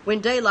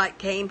 When daylight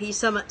came, he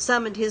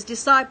summoned his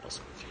disciples,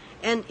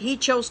 and he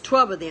chose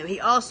 12 of them. He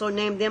also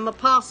named them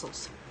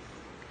apostles.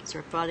 Is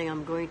there fighting?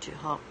 I'm going to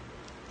help.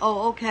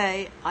 Oh,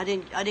 okay. I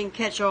didn't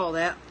catch all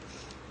that.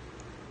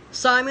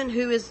 Simon,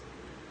 who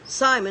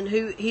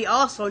he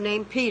also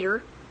named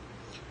Peter,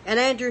 and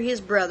Andrew his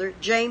brother,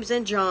 James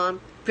and John,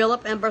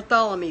 Philip and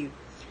Bartholomew,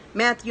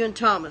 Matthew and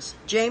Thomas,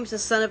 James the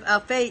son of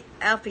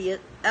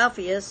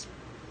Alphaeus,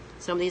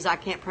 some of these I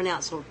can't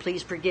pronounce, so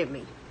please forgive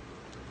me,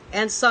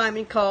 and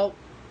Simon called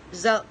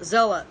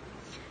Zealot,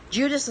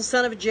 Judas the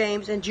son of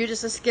James, and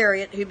Judas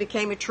Iscariot, who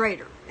became a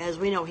traitor. As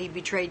we know, he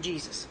betrayed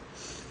Jesus.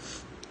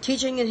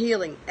 Teaching and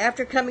healing.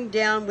 After coming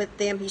down with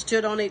them, he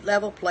stood on a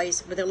level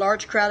place with a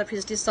large crowd of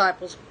his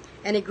disciples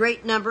and a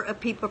great number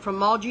of people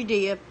from all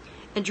Judea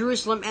and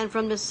Jerusalem and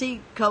from the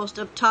sea coast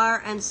of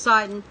Tyre and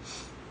Sidon.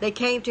 They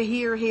came to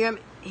hear him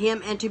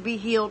and to be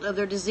healed of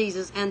their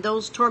diseases, and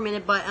those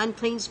tormented by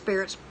unclean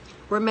spirits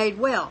were made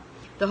well.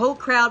 The whole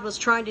crowd was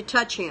trying to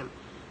touch him,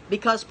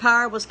 because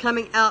power was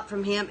coming out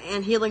from him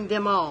and healing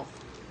them all.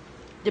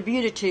 The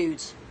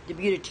Beatitudes.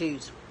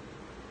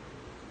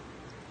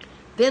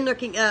 Then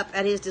looking up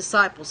at his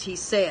disciples, he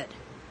said,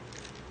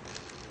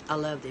 I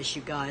love this,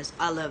 you guys.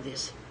 I love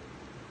this.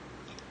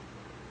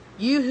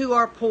 You who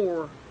are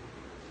poor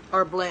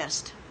are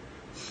blessed,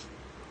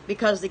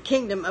 because the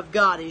kingdom of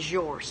God is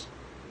yours.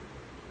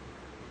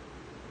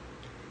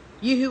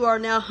 You who are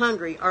now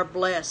hungry are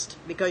blessed,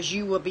 because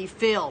you will be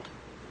filled.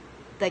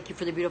 Thank you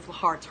for the beautiful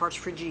hearts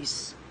for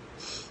Jesus.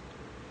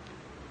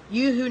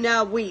 You who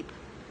now weep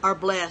are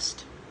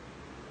blessed,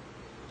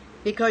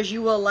 because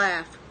you will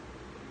laugh.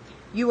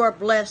 You are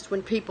blessed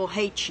when people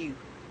hate you,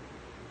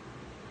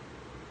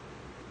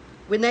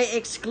 when they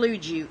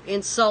exclude you,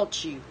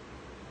 insult you,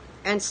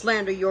 and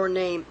slander your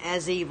name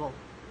as evil,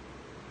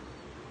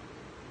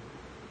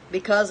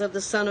 because of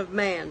the Son of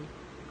Man.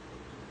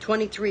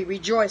 23,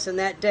 rejoice in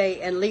that day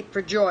and leap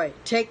for joy.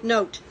 Take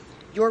note,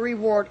 your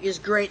reward is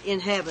great in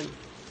heaven.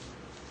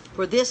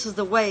 For this is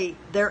the way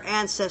their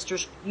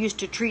ancestors used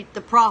to treat the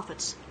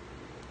prophets.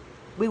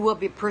 We will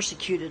be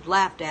persecuted,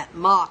 laughed at,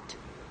 mocked,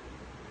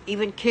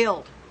 even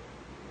killed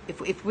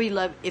if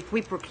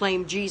we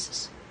proclaim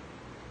Jesus.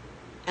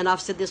 And I've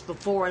said this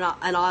before,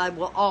 and I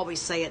will always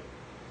say it.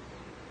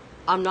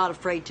 I'm not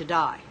afraid to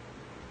die.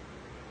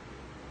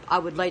 I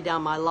would lay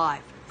down my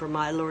life for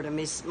my Lord and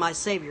my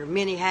Savior.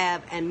 Many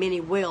have, and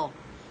many will.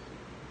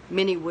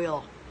 Many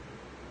will.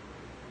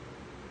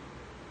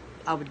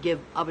 I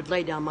would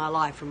lay down my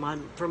life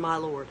for my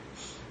Lord.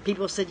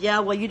 People said, yeah,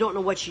 well, you don't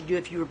know what you'd do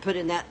if you were put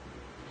in that.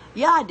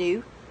 Yeah, I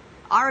do.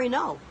 I already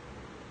know.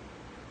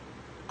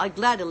 I'd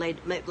gladly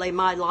lay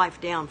my life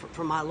down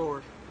for my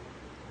Lord.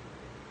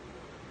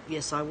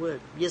 Yes, I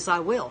would. Yes, I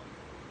will.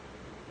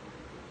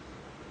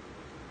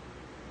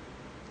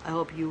 I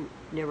hope you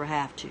never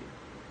have to.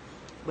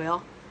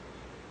 Well,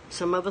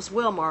 some of us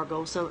will,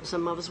 Margot.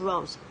 Some of us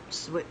will,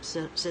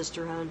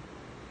 sister, hon.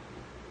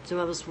 Some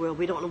of us will.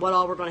 We don't know what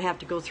all we're going to have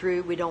to go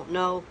through. We don't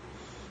know.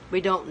 We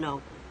don't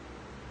know.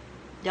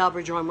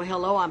 Dalbert join. Well,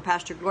 hello. I'm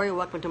Pastor Gloria.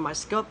 Welcome to my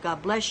scope.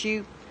 God bless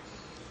you.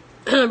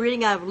 I'm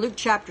reading out of Luke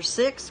chapter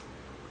 6.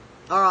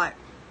 All right.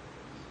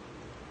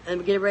 And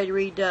we're getting ready to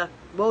read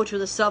Woe to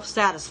the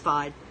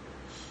Self-Satisfied.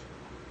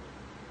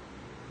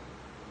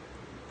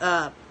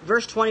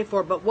 verse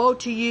 24, but woe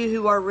to you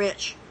who are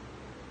rich,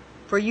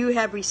 for you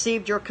have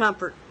received your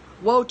comfort.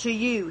 Woe to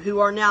you who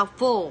are now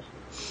full,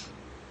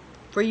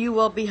 for you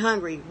will be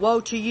hungry. Woe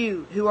to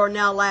you who are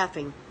now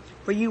laughing,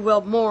 for you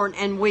will mourn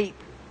and weep.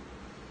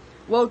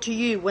 Woe to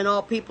you when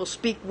all people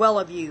speak well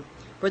of you,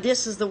 for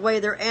this is the way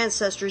their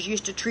ancestors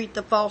used to treat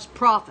the false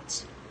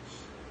prophets.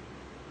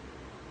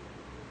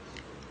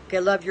 Okay,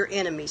 love your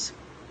enemies.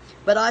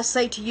 But I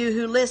say to you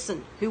who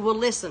will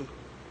listen,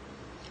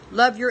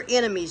 love your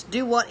enemies,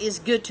 do what is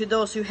good to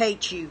those who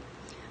hate you.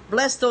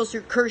 Bless those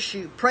who curse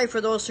you, pray for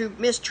those who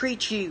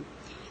mistreat you.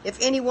 If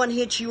anyone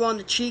hits you on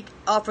the cheek,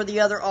 offer the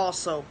other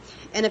also.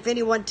 And if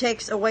anyone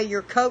takes away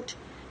your coat,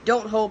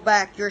 don't hold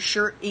back your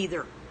shirt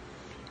either.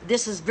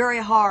 This is very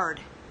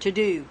hard to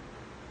do,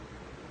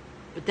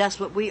 but that's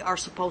what we are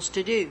supposed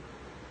to do.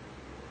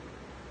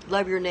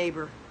 Love your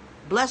neighbor.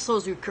 Bless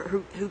those who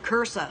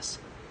curse us.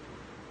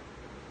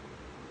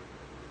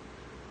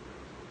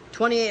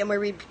 28, and we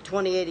read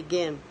 28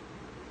 again.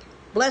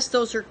 Bless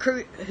those who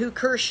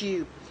curse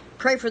you.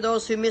 Pray for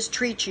those who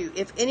mistreat you.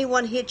 If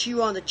anyone hits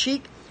you on the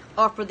cheek,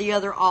 offer the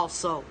other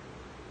also.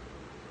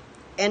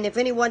 And if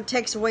anyone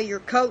takes away your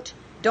coat,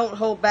 don't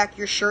hold back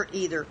your shirt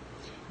either.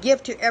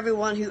 Give to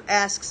everyone who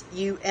asks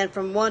you, and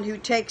from one who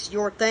takes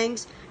your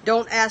things,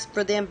 don't ask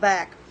for them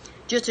back.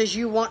 Just as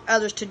you want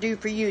others to do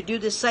for you, do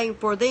the same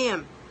for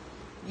them.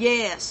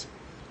 Yes,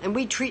 and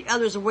we treat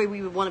others the way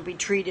we would want to be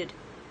treated.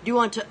 Do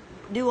unto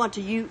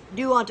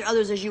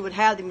others as you would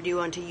have them do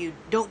unto you.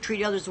 Don't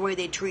treat others the way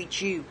they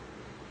treat you.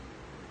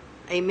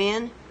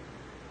 Amen.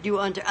 Do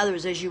unto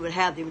others as you would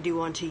have them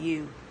do unto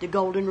you. The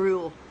golden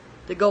rule.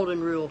 The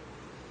golden rule.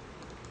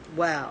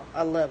 Wow,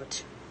 I love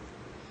it.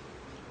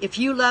 If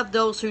you love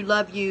those who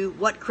love you,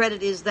 what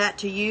credit is that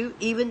to you?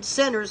 Even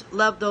sinners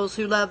love those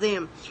who love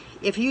them.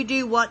 If you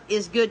do what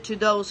is good to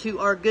those who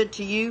are good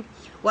to you,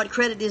 what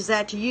credit is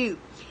that to you?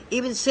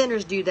 Even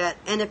sinners do that.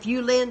 And if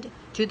you lend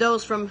to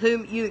those from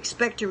whom you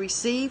expect to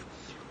receive,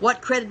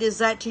 what credit is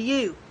that to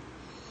you?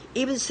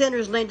 Even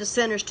sinners lend to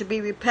sinners to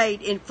be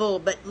repaid in full,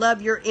 but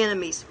love your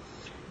enemies.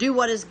 Do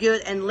what is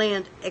good and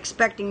lend,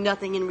 expecting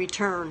nothing in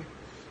return.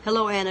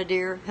 Hello, Anna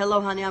dear.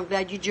 Hello, honey. I'm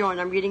glad you joined.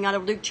 I'm reading out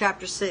of Luke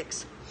chapter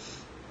 6.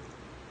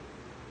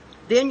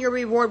 Then your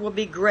reward will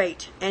be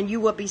great, and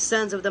you will be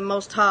sons of the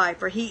Most High,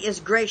 for He is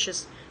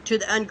gracious to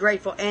the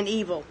ungrateful and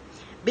evil.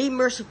 Be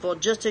merciful,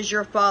 just as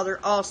your Father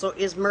also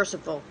is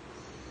merciful.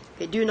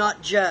 Okay, do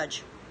not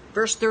judge.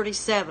 Verse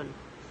 37.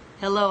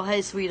 Hello,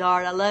 hey,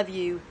 sweetheart. I love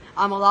you.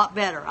 I'm a lot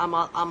better. I'm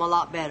a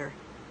lot better.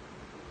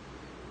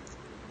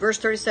 Verse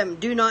 37.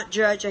 Do not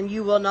judge, and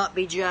you will not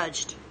be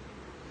judged.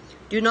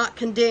 Do not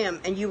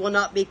condemn, and you will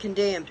not be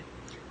condemned.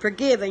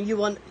 Forgive, and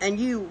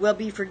you will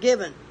be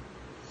forgiven.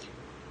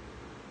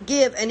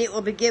 Give, and it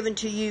will be given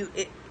to you.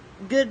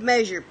 Good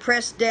measure,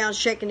 pressed down,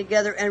 shaken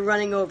together, and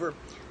running over,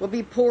 will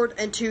be poured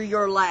into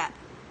your lap.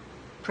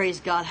 Praise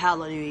God,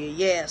 hallelujah.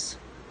 Yes.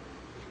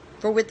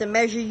 For with the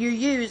measure you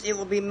use, it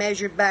will be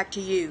measured back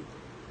to you.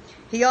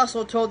 He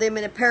also told them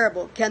in a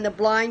parable, can the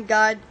blind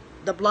guide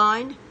the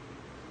blind?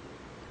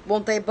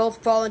 Won't they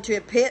both fall into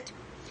a pit?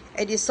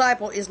 A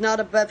disciple is not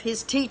above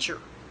his teacher.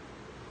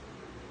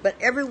 But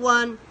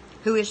everyone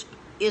who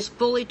is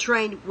fully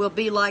trained will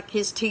be like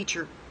his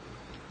teacher.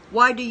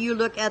 Why do you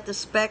look at the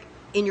speck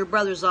in your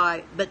brother's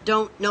eye, but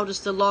don't notice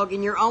the log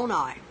in your own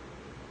eye?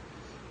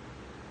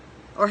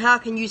 Or how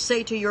can you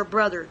say to your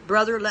brother,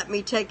 brother, let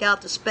me take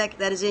out the speck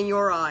that is in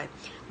your eye,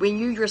 when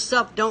you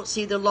yourself don't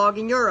see the log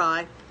in your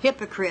eye?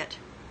 Hypocrite.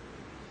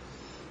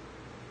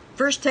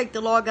 First take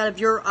the log out of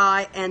your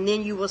eye, and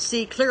then you will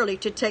see clearly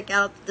to take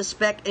out the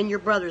speck in your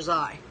brother's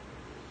eye.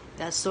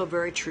 That's so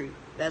very true.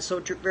 That's so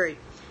true. Very.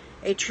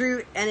 A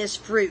true and its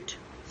fruit.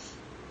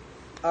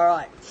 All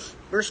right.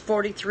 Verse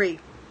 43.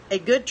 A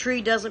good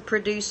tree doesn't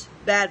produce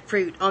bad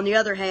fruit. On the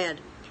other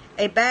hand,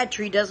 a bad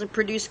tree doesn't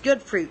produce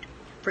good fruit.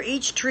 For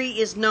each tree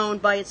is known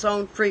by its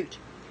own fruit.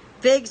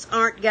 Figs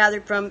aren't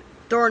gathered from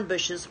thorn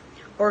bushes,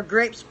 or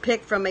grapes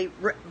picked from a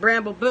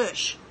bramble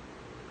bush.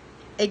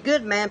 A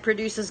good man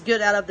produces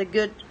good out of the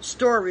good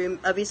storeroom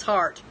of his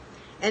heart.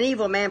 An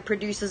evil man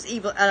produces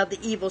evil out of the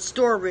evil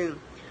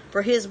storeroom,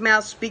 for his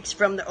mouth speaks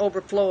from the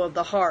overflow of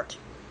the heart.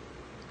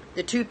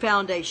 The two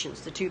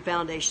foundations.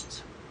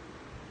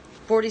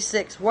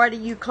 46. Why do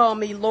you call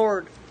me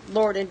Lord,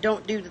 Lord, and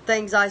don't do the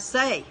things I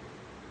say?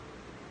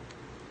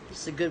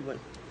 This is a good one.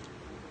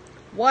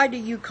 Why do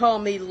you call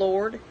me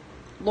Lord,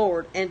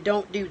 Lord, and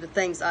don't do the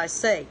things I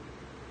say?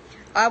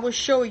 I will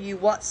show you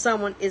what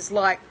someone is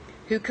like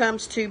who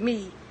comes to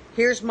me,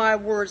 hears my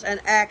words,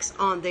 and acts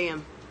on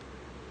them.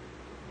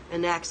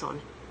 Acts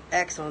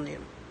on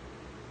them.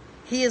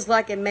 He is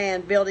like a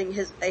man building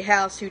a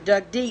house who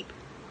dug deep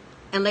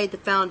and laid the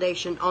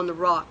foundation on the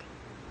rock.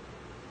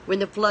 When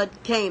the flood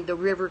came, the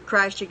river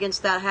crashed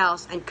against that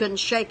house and couldn't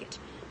shake it,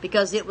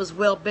 because it was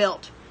well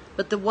built.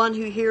 But the one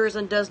who hears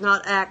and does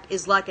not act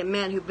is like a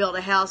man who built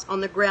a house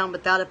on the ground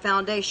without a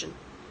foundation.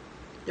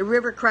 The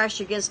river crashed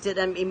against it,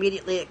 and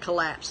immediately it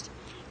collapsed.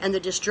 And the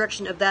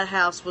destruction of that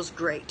house was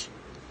great.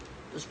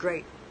 It was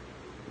great.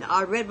 Now,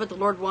 I read what the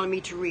Lord wanted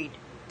me to read.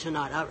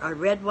 tonight. I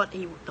read what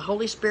the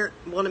Holy Spirit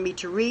wanted me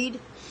to read,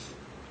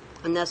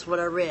 and that's what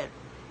I read.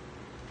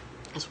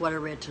 That's what I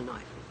read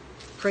tonight.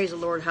 Praise the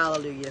Lord,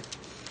 hallelujah.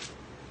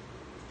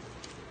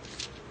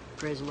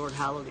 Praise the Lord,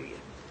 hallelujah.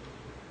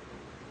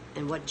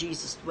 And what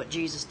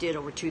Jesus did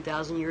over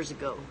 2,000 years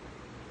ago,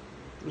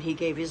 when he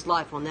gave his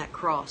life on that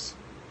cross.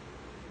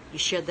 He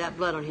shed that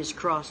blood on his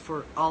cross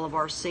for all of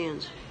our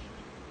sins.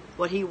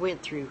 What he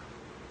went through.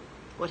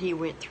 What he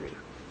went through.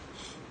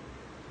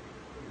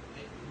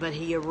 But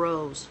he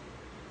arose.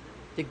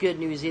 The good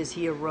news is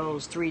he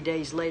arose. 3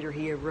 days later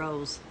he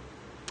arose.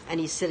 And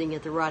he's sitting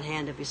at the right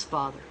hand of his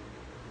Father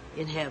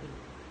in heaven.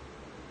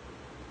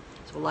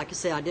 So like I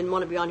said, I didn't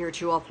want to be on here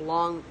too awful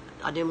long.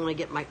 I didn't want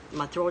to get my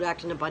throat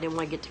acting up. I didn't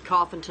want to get to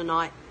coughing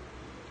tonight.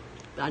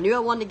 But I knew I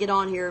wanted to get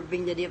on here,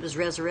 being that it was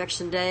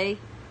Resurrection Day.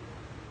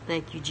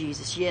 Thank you,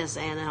 Jesus. Yes,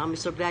 Anna, I'm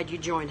so glad you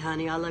joined,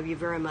 honey. I love you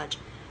very much.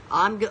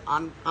 I'm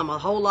a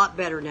whole lot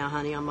better now,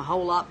 honey. I'm a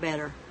whole lot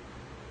better.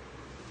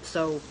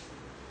 So,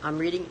 I'm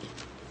reading.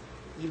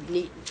 You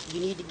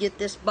need to get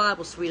this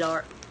Bible,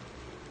 sweetheart.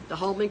 The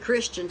Holman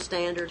Christian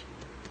Standard.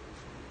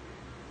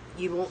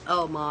 You won't.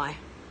 Oh my,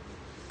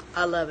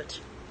 I love it.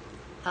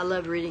 I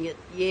love reading it.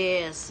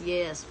 Yes,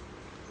 yes.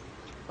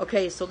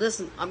 Okay, so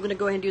listen. I'm going to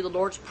go ahead and do the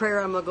Lord's Prayer.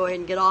 I'm going to go ahead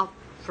and get off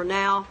for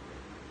now.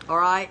 All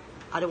right.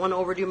 I don't want to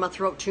overdo my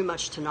throat too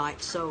much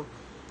tonight. So,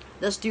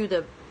 let's do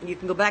the. You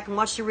can go back and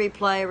watch the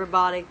replay,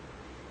 everybody.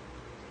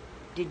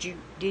 Did you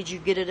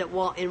get it in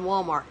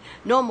Walmart?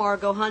 No,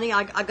 Margot, honey.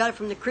 I got it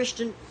from the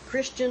Christian.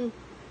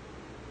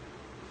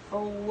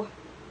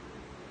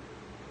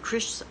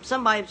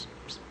 Somebody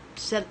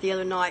said it the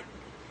other night.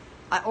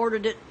 I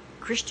ordered it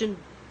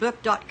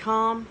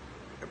christianbook.com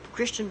or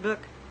Christian book.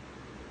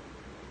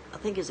 I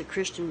think it's a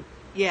Christian.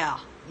 Yeah.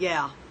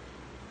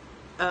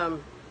 I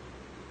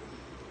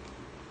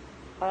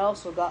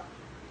also got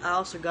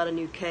a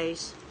new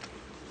case.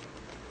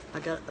 I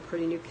got a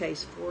pretty new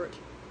case for it.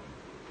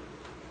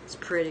 It's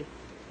pretty.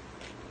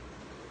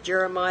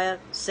 Jeremiah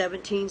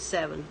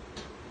 17:7.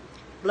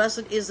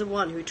 Blessed is the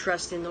one who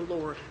trusts in the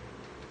Lord.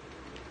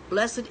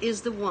 Blessed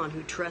is the one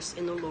who trusts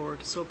in the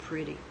Lord. So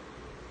pretty.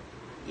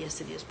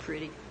 Yes, it is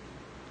pretty.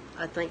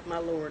 I thank my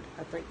Lord.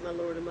 I thank my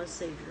Lord and my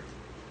Savior.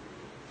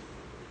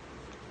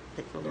 I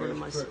thank my Lord and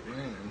my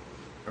Savior.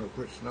 It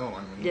quit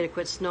snowing. Did it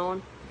quit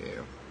snowing?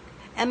 Yeah.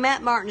 And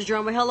Matt Martin's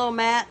joined me. Hello,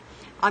 Matt.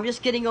 I'm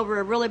just getting over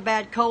a really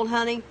bad cold,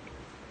 honey.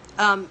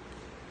 I'm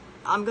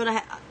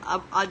gonna.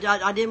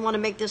 I didn't want to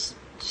make this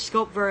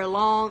scope very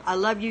long. I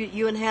love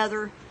you and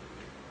Heather.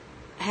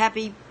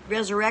 Happy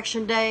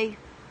Resurrection Day.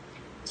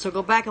 So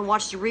go back and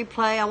watch the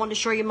replay. I wanted to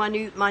show you my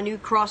new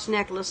cross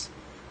necklace.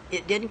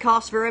 It didn't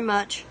cost very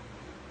much.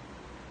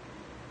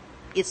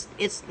 It's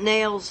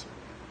nails.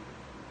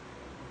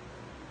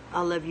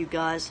 I love you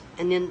guys.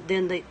 And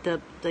then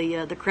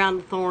the crown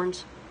of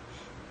thorns.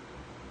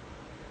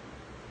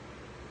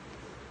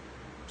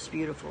 It's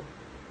beautiful.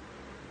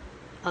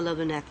 I love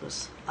the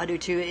necklace. I do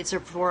too. It's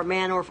for a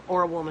man or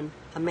a woman.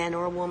 A man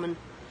or a woman.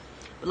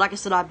 But like I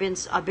said, I've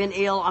been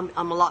ill.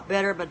 I'm a lot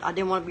better, but I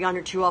didn't want to be on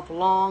here too awful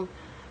long.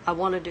 I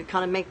wanted to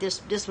kind of make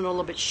this one a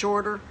little bit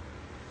shorter.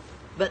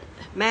 But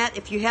Matt,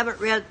 if you haven't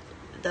read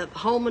the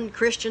Holman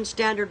Christian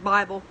Standard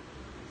Bible,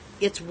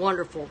 it's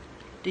wonderful.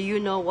 Do you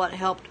know what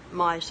helped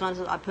my son?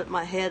 Said I put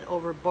my head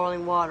over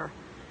boiling water.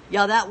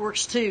 Yeah, that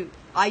works too.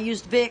 I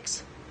used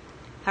Vicks.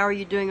 How are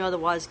you doing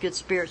otherwise? Good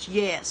spirits.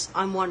 Yes,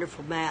 I'm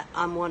wonderful, Matt.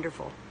 I'm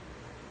wonderful.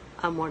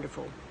 I'm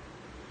wonderful.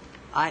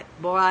 I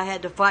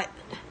had to fight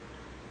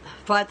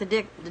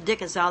the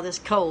dickens out of this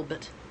cold,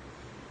 but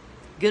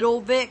good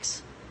old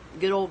Vicks.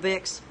 Good old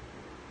Vicks.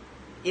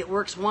 It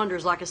works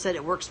wonders. Like I said,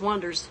 it works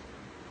wonders.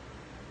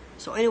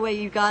 So anyway,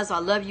 you guys, I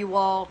love you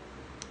all.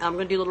 I'm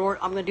going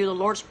to do the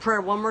Lord's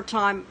Prayer one more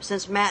time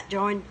since Matt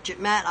joined.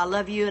 Matt, I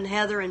love you and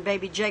Heather and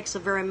baby Jake so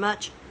very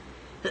much.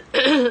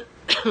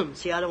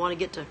 See, I don't want to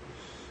get to.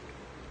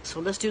 So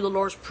let's do the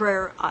Lord's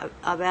Prayer.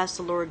 I've asked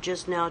the Lord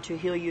just now to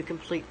heal you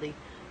completely.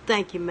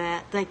 Thank you,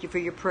 Matt. Thank you for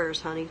your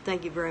prayers, honey.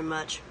 Thank you very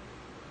much.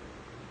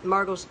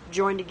 Margot's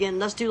joined again.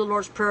 Let's do the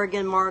Lord's Prayer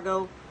again,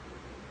 Margot.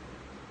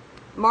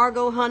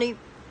 Margot, honey,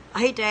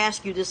 I hate to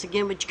ask you this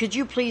again, but could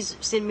you please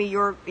send me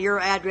your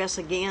address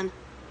again?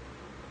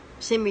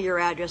 Send me your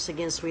address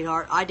again,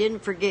 sweetheart. I didn't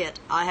forget.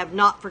 I have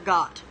not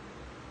forgot.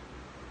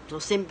 So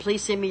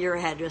please send me your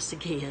address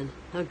again.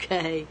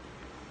 Okay.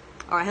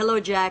 All right. Hello,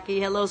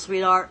 Jackie. Hello,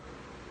 sweetheart.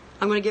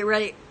 I'm going to get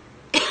ready.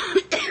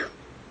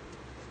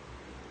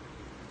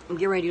 I'm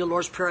getting ready to do the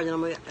Lord's Prayer, and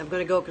then I'm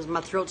going to go because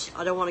my throat's,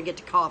 I don't want to get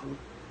to coughing.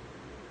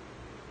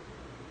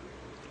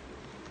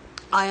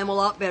 I am a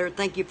lot better.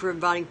 Thank you for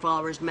inviting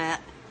followers,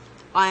 Matt.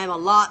 I'm a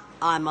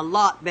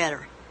lot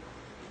better.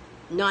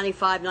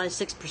 95,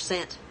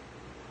 96%.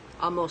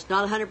 Almost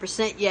not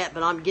 100% yet,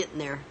 but I'm getting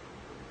there.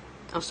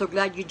 I'm so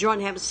glad you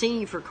joined. I haven't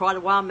seen you for quite a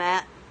while,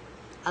 Matt.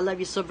 I love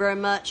you so very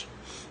much.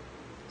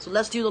 So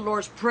let's do the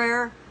Lord's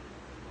Prayer,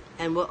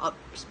 and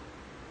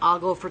I'll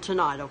go for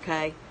tonight,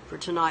 okay? For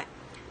tonight.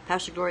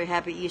 Pastor Gloria,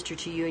 happy Easter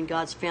to you and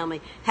God's family.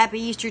 Happy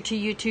Easter to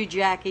you too,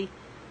 Jackie.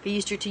 Happy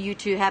Easter to you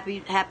too.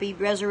 Happy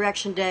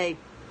Resurrection Day.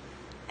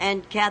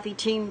 and Kathy,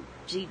 team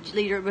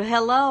leader. But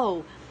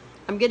hello.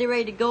 I'm getting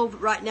ready to go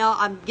right now.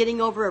 I'm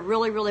getting over a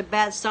really, really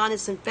bad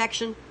sinus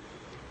infection.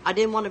 I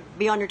didn't want to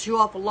be on here too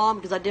awful long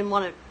because I didn't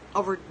want to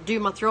overdo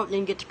my throat and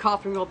then get to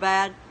coughing real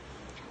bad.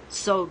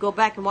 So go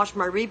back and watch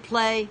my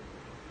replay.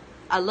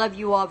 I love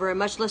you all very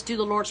much. Let's do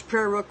the Lord's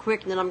Prayer real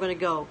quick and then I'm going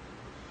to go.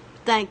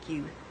 Thank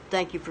you.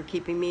 Thank you for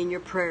keeping me in your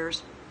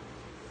prayers.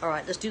 All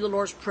right, let's do the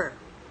Lord's Prayer.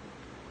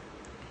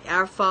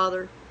 Our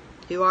Father,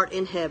 who art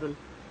in heaven,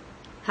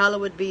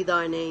 hallowed be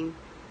thy name.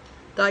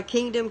 Thy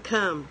kingdom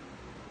come.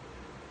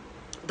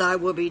 Thy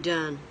will be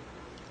done,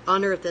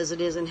 on earth as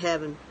it is in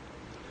heaven.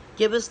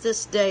 Give us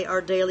this day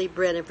our daily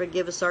bread, and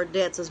forgive us our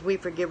debts as we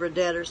forgive our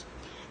debtors.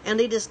 And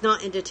lead us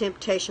not into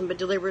temptation, but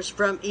deliver us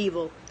from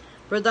evil.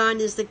 For thine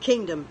is the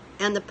kingdom,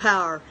 and the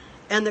power,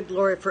 and the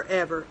glory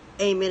forever.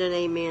 Amen and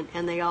amen.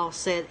 And they all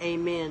said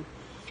amen.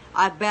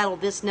 I've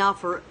battled this now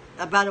for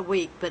about a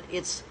week, but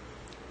it's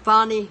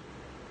finally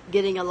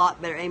getting a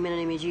lot better. Amen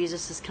and amen.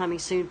 Jesus is coming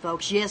soon,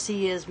 folks. Yes,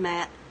 he is,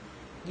 Matt.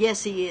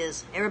 Yes, he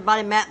is.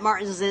 Everybody, Matt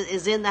Martins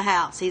is in the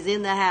house. He's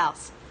in the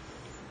house.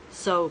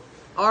 So,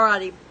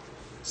 alrighty.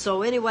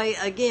 So anyway,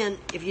 again,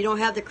 if you don't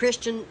have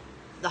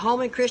the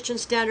Holman Christian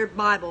Standard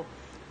Bible,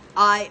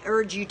 I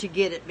urge you to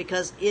get it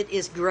because it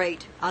is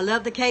great. I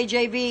love the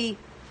KJV.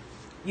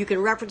 You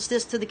can reference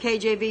this to the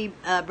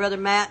KJV, Brother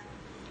Matt.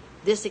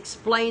 This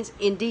explains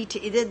in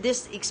detail.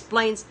 This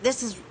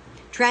is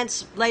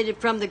translated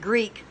from the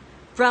Greek.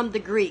 From the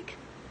Greek.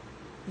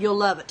 You'll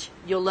love it.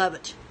 You'll love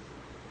it.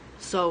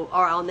 So,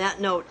 all right, on that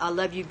note, I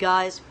love you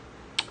guys.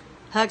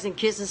 Hugs and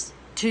kisses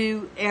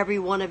to every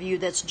one of you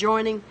that's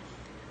joining.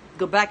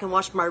 Go back and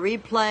watch my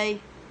replay.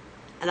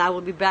 And I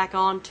will be back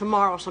on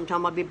tomorrow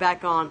sometime. I'll be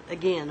back on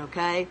again,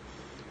 okay?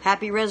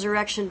 Happy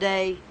Resurrection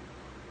Day.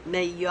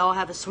 May you all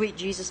have a sweet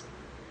Jesus,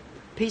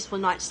 peaceful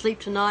night's sleep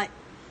tonight.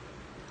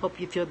 Hope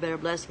you feel better.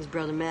 Blessings,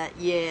 Brother Matt.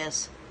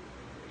 Yes.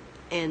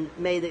 And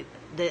may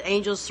the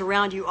angels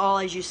surround you all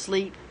as you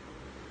sleep.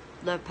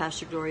 Love,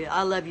 Pastor Gloria.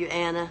 I love you,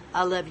 Anna.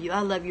 I love you. I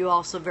love you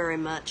all so very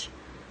much.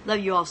 Love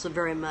you all so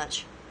very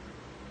much.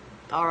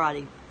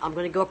 Alrighty. I'm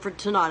going to go for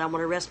tonight. I'm going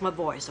to rest my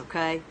voice,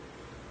 okay?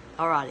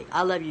 Alrighty.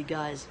 I love you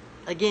guys.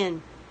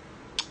 Again,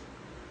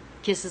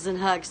 kisses and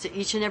hugs to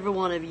each and every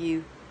one of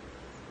you.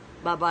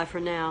 Bye-bye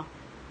for now.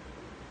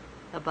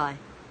 Bye-bye.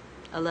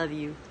 I love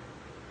you.